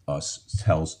with us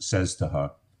says to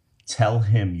her, "Tell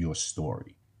him your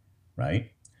story,"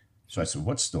 right? So I said,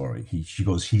 "What story?" She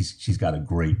goes, she's got a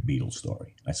great Beatles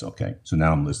story. I said, "Okay." So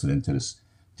now I'm listening to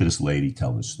this lady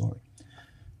tell this story.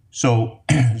 So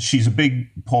she's a big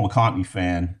Paul McCartney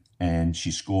fan, and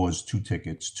she scores 2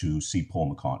 tickets to see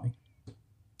Paul McCartney.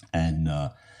 And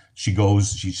she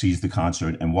sees the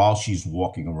concert, and while she's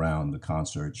walking around the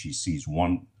concert, she sees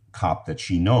one cop that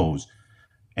she knows,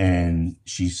 and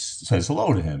she says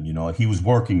hello to him. He was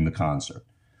working the concert.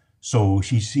 So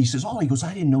he says, "Oh," he goes,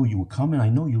 "I didn't know you were coming. I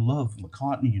know you love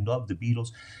McCartney, you love the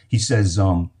Beatles." He says,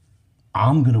 I'll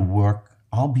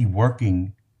be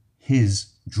working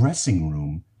his dressing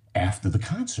room after the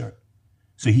concert.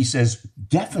 So he says,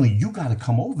 "Definitely, you got to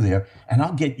come over there, and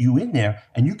I'll get you in there,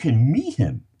 and you can meet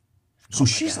him." So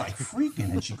she's like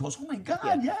freaking, and she goes, "Oh my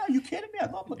God, yeah, you kidding me? I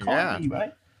love McCartney,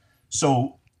 right?"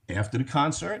 So after the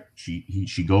concert,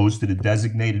 she goes to the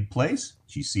designated place.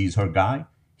 She sees her guy.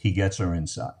 He gets her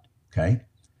inside. Okay.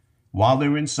 While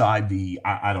they're inside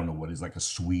I don't know what it is, like a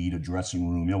suite, a dressing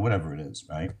room, whatever it is,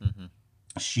 right? Mm-hmm.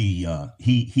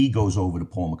 He goes over to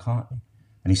Paul McCartney,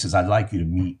 and he says, "I'd like you to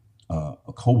meet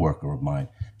a coworker of mine.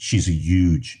 She's a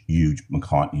huge, huge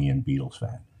McCartney and Beatles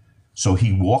fan." So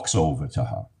he walks over to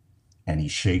her, and he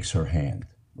shakes her hand,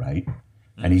 right?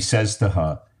 Mm-hmm. And he says to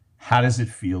her, "How does it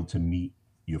feel to meet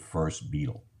your first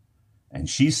Beatle?" And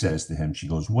she says to him, she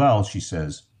goes, "Well," she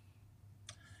says,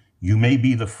 "you may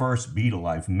be the first Beatle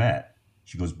I've met."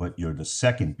 She goes, "But you're the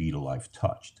second Beatle I've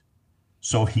touched."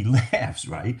 So he laughs,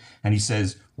 right? And he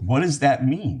says, "What does that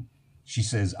mean?" She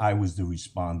says, "I was the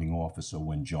responding officer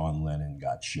when John Lennon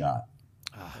got shot."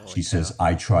 She says,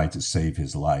 "I tried to save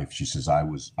his life." She says, I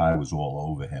was all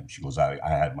over him." She goes, I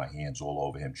had my hands all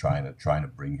over him trying to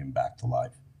bring him back to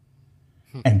life.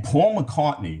 And Paul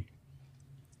McCartney,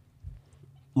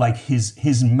 like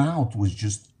his mouth was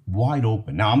just wide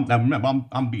open. Now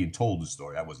I'm being told the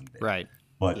story. I wasn't there. Right.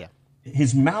 But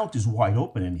his mouth is wide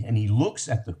open, and he looks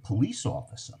at the police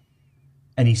officer,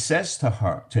 and he says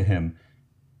to him,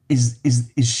 Is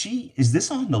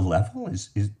this on the level?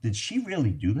 Did she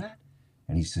really do that?"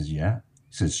 And he says, "Yeah."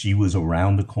 He says, "She was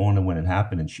around the corner when it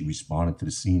happened, and she responded to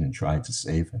the scene and tried to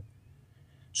save him."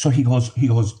 So he goes,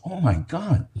 "Oh my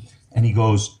God." And he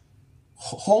goes,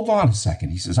 "Hold on a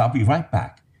second." He says, "I'll be right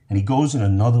back." And he goes in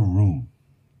another room,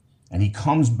 and he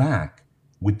comes back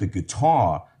with the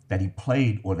guitar that he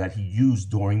played or that he used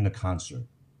during the concert.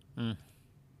 Mm.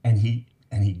 And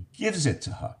he gives it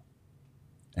to her.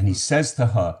 And he says to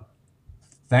her,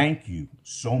 "Thank you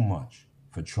so much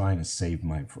for trying to save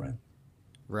my friend."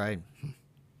 Right.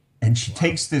 And she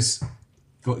takes this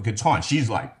guitar, and she's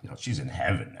like, she's in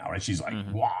heaven now, right? She's like,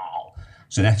 wow.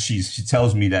 So then she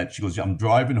tells me that, she goes, I'm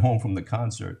driving home from the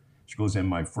concert. She goes, and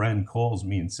my friend calls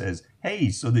me and says, hey,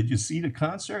 so did you see the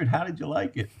concert? How did you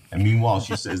like it? And meanwhile,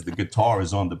 she says the guitar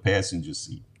is on the passenger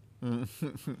seat.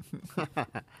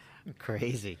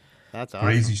 Crazy. That's awesome.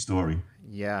 Crazy story.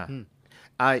 Yeah.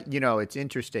 It's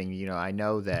interesting. I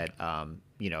know that,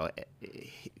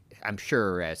 I'm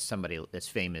sure as somebody as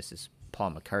famous as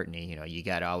Paul McCartney, you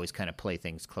got to always kind of play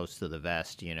things close to the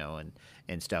vest, and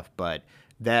stuff. But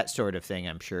that sort of thing,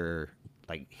 I'm sure,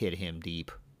 like, hit him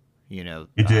deep.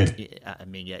 It did. I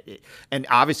mean, yeah, and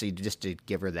obviously just to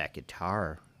give her that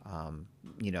guitar,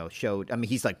 showed. I mean,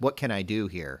 he's like, "What can I do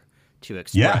here to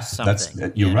express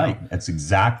something?" You're right. That's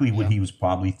exactly what he was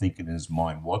probably thinking in his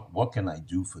mind. What can I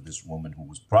do for this woman who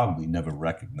was probably never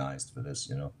recognized for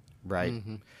this? Right.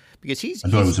 Mm-hmm. Because I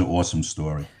thought it was an awesome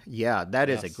story. Yeah, that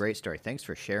is a great story. Thanks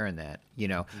for sharing that.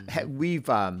 We've,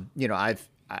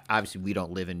 obviously we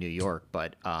don't live in New York,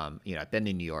 but I've been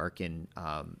in New York and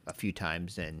a few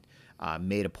times and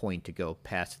made a point to go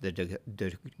past the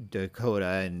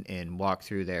Dakota and walk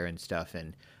through there and stuff.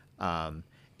 And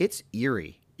it's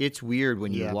eerie. It's weird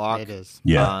when you walk. It is.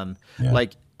 Yeah.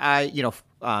 Like we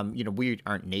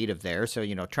aren't native there, so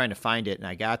trying to find it. And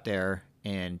I got there,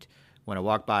 and when I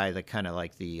walked by the kind of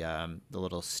like the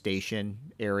little station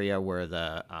area where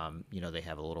the they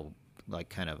have a little like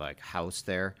kind of like house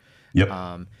there. Yep.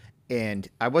 And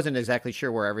I wasn't exactly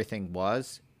sure where everything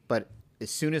was, but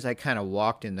as soon as I kind of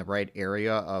walked in the right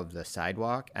area of the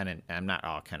sidewalk, and I'm not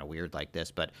all kind of weird like this,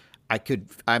 but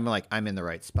I'm like, I'm in the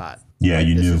right spot. Yeah, like,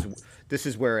 you knew. This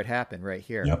is where it happened right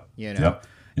here. Yep. Yep.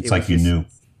 It's like you knew.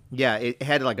 Yeah, it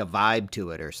had like a vibe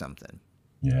to it or something.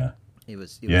 Yeah. It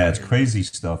was it's crazy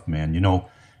stuff, man.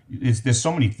 There's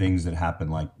so many things that happen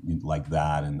like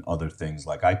that and other things.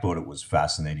 Like, I thought it was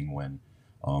fascinating when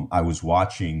I was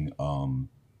watching,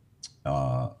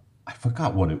 I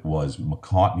forgot what it was.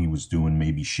 McCartney was doing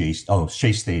maybe Shea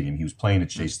Stadium. He was playing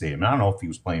at Shea Stadium. I don't know if he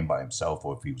was playing by himself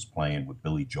or if he was playing with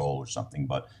Billy Joel or something.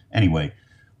 But anyway,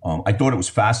 I thought it was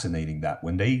fascinating that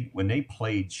when they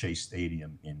played Shea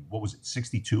Stadium in, what was it,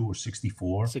 62 or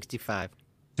 64? 65.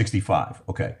 65.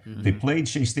 Okay. Mm-hmm. They played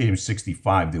Shea Stadium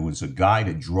 65. There was a guy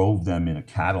that drove them in a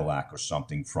Cadillac or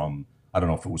something from, I don't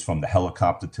know if it was from the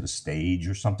helicopter to the stage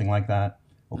or something like that.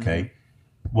 Okay.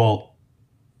 Mm-hmm. Well,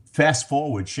 fast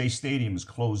forward, Shea Stadium is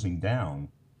closing down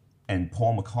and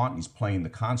Paul McCartney's playing the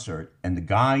concert, and the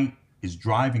guy is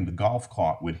driving the golf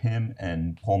cart with him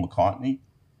and Paul McCartney.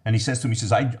 And he says to him, he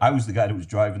says, I was the guy that was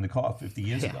driving the car 50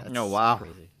 years ago. No, wow.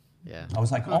 Crazy. Yeah. I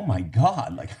was like, oh my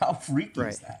God, like, how freaky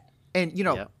is that? And,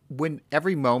 when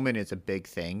every moment is a big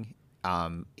thing,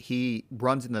 he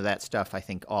runs into that stuff, I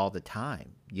think, all the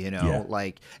time,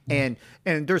 and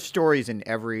there's stories in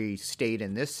every state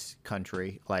in this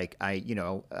country. Like,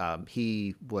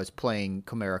 he was playing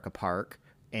Comerica Park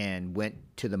and went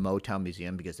to the Motown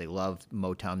Museum because they loved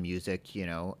Motown music,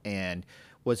 and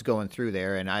was going through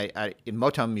there. And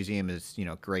Motown Museum is,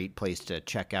 great place to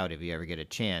check out if you ever get a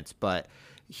chance. But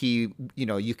you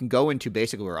can go into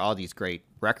basically where all these great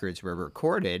records were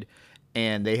recorded,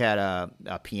 and they had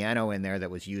a piano in there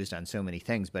that was used on so many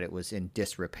things, but it was in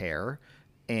disrepair.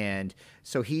 And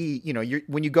so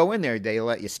when you go in there, they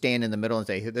let you stand in the middle and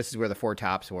say, this is where the Four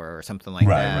Tops were or something like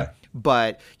that. Right.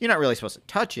 But you're not really supposed to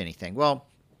touch anything. Well,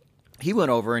 he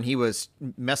went over and he was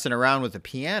messing around with the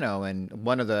piano, and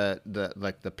one of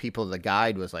the people, the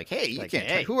guide was like, hey, you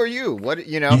can't, who are you? What,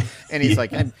 and he's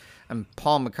like, I'm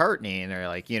Paul McCartney. And they're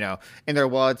like, and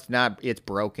it's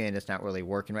broken. It's not really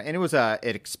working right. And it was an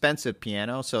expensive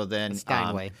piano. So then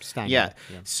Steinway. Yeah.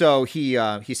 So he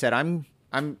said, I'm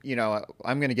going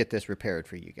to get this repaired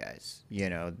for you guys.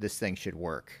 This thing should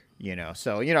work,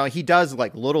 so, he does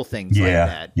like little things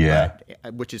like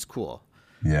that, which is cool.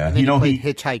 Yeah. And then he played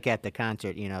Hitchhike at the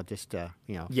concert, just, for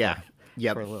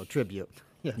a little tribute.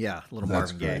 Yeah. A little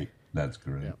That's Marvin great. Gaye. That's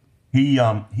great.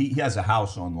 Yep. He has a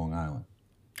house on Long Island.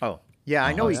 Oh, yeah,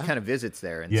 I know he kind of visits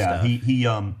there and stuff.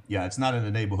 It's not in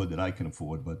the neighborhood that I can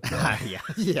afford, but yeah.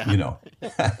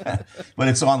 But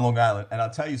it's on Long Island. And I'll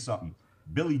tell you something,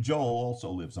 Billy Joel also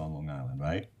lives on Long Island,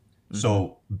 right? Mm-hmm.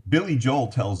 So Billy Joel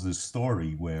tells this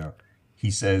story where he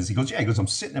goes, I'm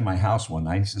sitting in my house one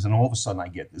night, he says, and all of a sudden I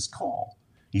get this call.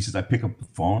 He says, I pick up the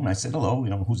phone, and I said, hello,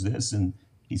 who's this? And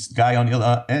the guy on the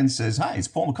other end says, hi, it's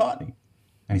Paul McCartney.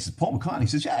 And he says, Paul McCartney? He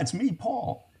says, yeah, it's me,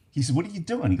 Paul. He said, what are you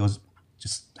doing? He goes,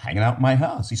 just hanging out in my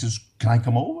house. He says, can I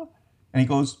come over? And he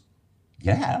goes,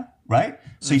 yeah, right?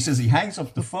 So he says he hangs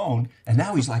up the phone, and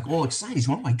now he's like all excited. He's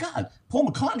going, oh my God,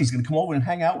 Paul McCartney's going to come over and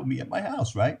hang out with me at my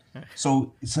house, right?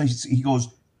 So he goes,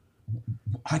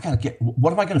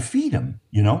 what am I going to feed him?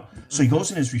 You know? So he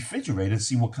goes in his refrigerator to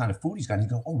see what kind of food he's got. And he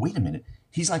goes, oh, wait a minute.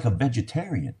 He's like a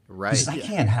vegetarian. Right. He says, I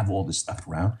can't have all this stuff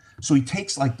around. So he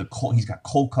takes like he's got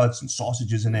cold cuts and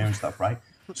sausages in there and stuff, right?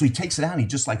 So he takes it out and he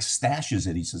just like stashes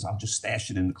it. He says, I'll just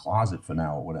stash it in the closet for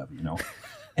now or whatever, you know?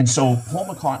 And so Paul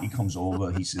McCartney comes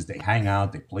over. He says, they hang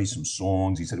out, they play some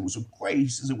songs. He said, it was great. He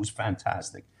says, it was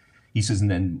fantastic. He says, and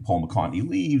then Paul McCartney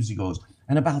leaves. He goes,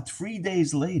 and about 3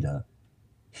 days later,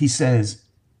 he says,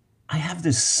 I have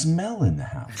this smell in the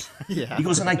house. Yeah. He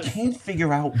goes, and I can't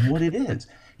figure out what it is.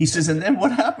 He says, and then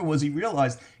what happened was he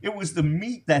realized it was the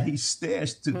meat that he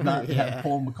stashed to not have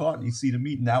Paul McCartney see the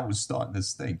meat, and that was starting to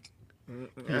stink.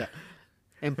 Yeah.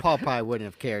 And Paul probably wouldn't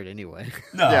have cared anyway.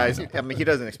 No. Yeah, I mean, he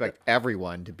doesn't expect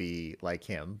everyone to be like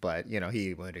him, but, you know,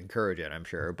 he would encourage it, I'm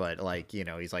sure. But, like, you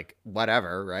know, he's like,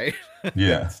 whatever, right?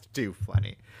 Yeah. It's too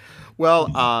funny.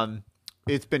 Well,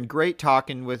 it's been great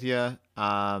talking with you,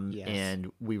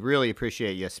 and we really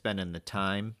appreciate you spending the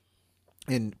time.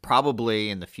 And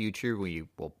probably in the future, we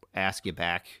will ask you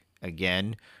back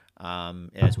again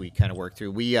as we kind of work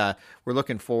through. We're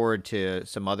looking forward to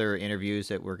some other interviews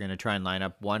that we're going to try and line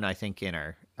up. One, I think, in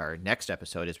our next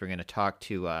episode is we're going to talk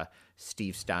to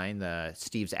Steve Stein, the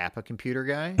Steve's Appa computer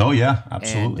guy. Oh, yeah,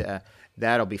 absolutely. And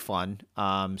that'll be fun.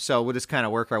 So we'll just kind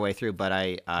of work our way through, but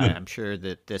I'm sure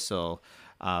that this will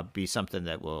be something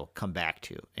that we'll come back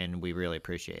to, and we really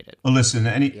appreciate it. Well, listen,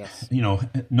 you know,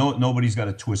 nobody's got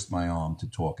to twist my arm to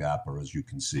talk Appa, as you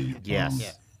can see.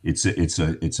 Yes.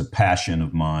 It's a passion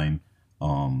of mine.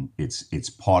 It's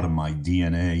part of my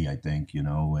DNA, I think, you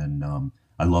know, and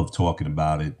I love talking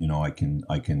about it. You know, I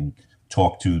can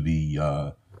talk to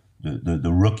the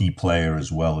rookie player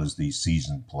as well as the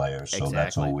seasoned player, so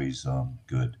that's always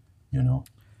good, you know.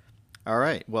 All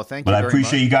right. Well, thank you. But I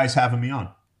appreciate you guys having me on.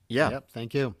 Yeah. Yep.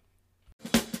 Thank you.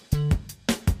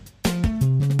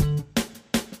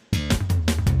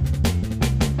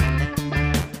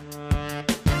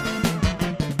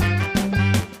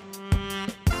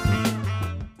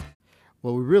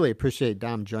 Well, we really appreciate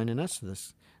Dom joining us.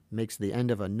 This makes the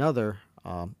end of another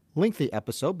lengthy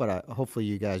episode, but hopefully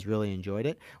you guys really enjoyed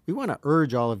it. We want to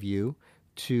urge all of you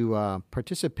to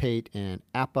participate in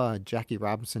Appa Jackie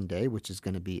Robinson Day, which is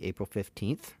going to be April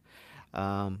 15th.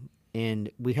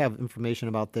 And we have information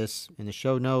about this in the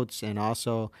show notes and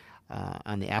also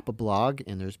on the Appa blog,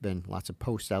 and there's been lots of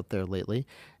posts out there lately.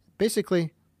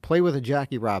 Basically, play with a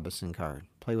Jackie Robinson card.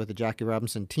 Play with the Jackie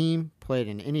Robinson team. Play it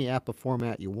in any Appa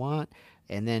format you want,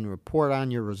 and then report on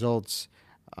your results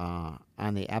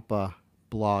on the Appa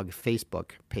blog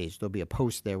Facebook page. There'll be a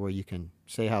post there where you can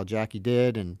say how Jackie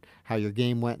did and how your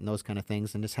game went and those kind of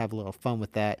things, and just have a little fun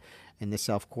with that in the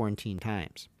self-quarantine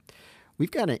times.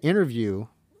 We've got an interview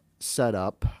set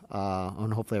up,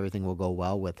 and hopefully everything will go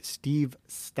well, with Steve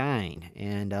Stein.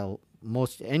 And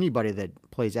most anybody that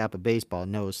plays Appa baseball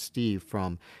knows Steve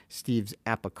from Steve's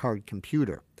Appa Card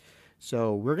Computer.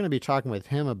 So we're going to be talking with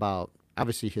him about,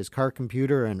 obviously, his card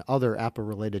computer and other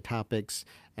Appa-related topics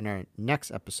in our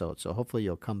next episode. So hopefully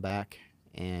you'll come back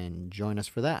and join us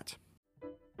for that.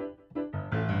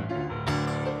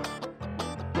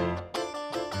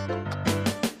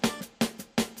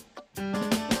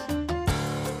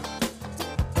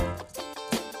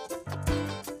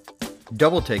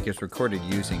 Double Take is recorded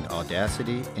using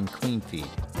Audacity and CleanFeed.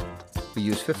 We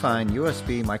use Fifine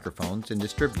USB microphones and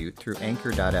distribute through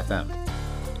Anchor.fm.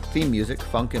 Theme music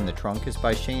Funk in the Trunk is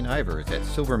by Shane Ivers at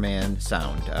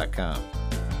silvermansound.com.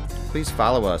 Please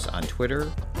follow us on Twitter,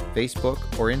 Facebook,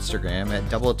 or Instagram at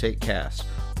DoubleTakeCast,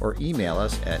 or email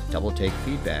us at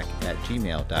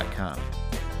doubletakefeedback@gmail.com.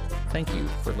 Thank you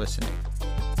for listening.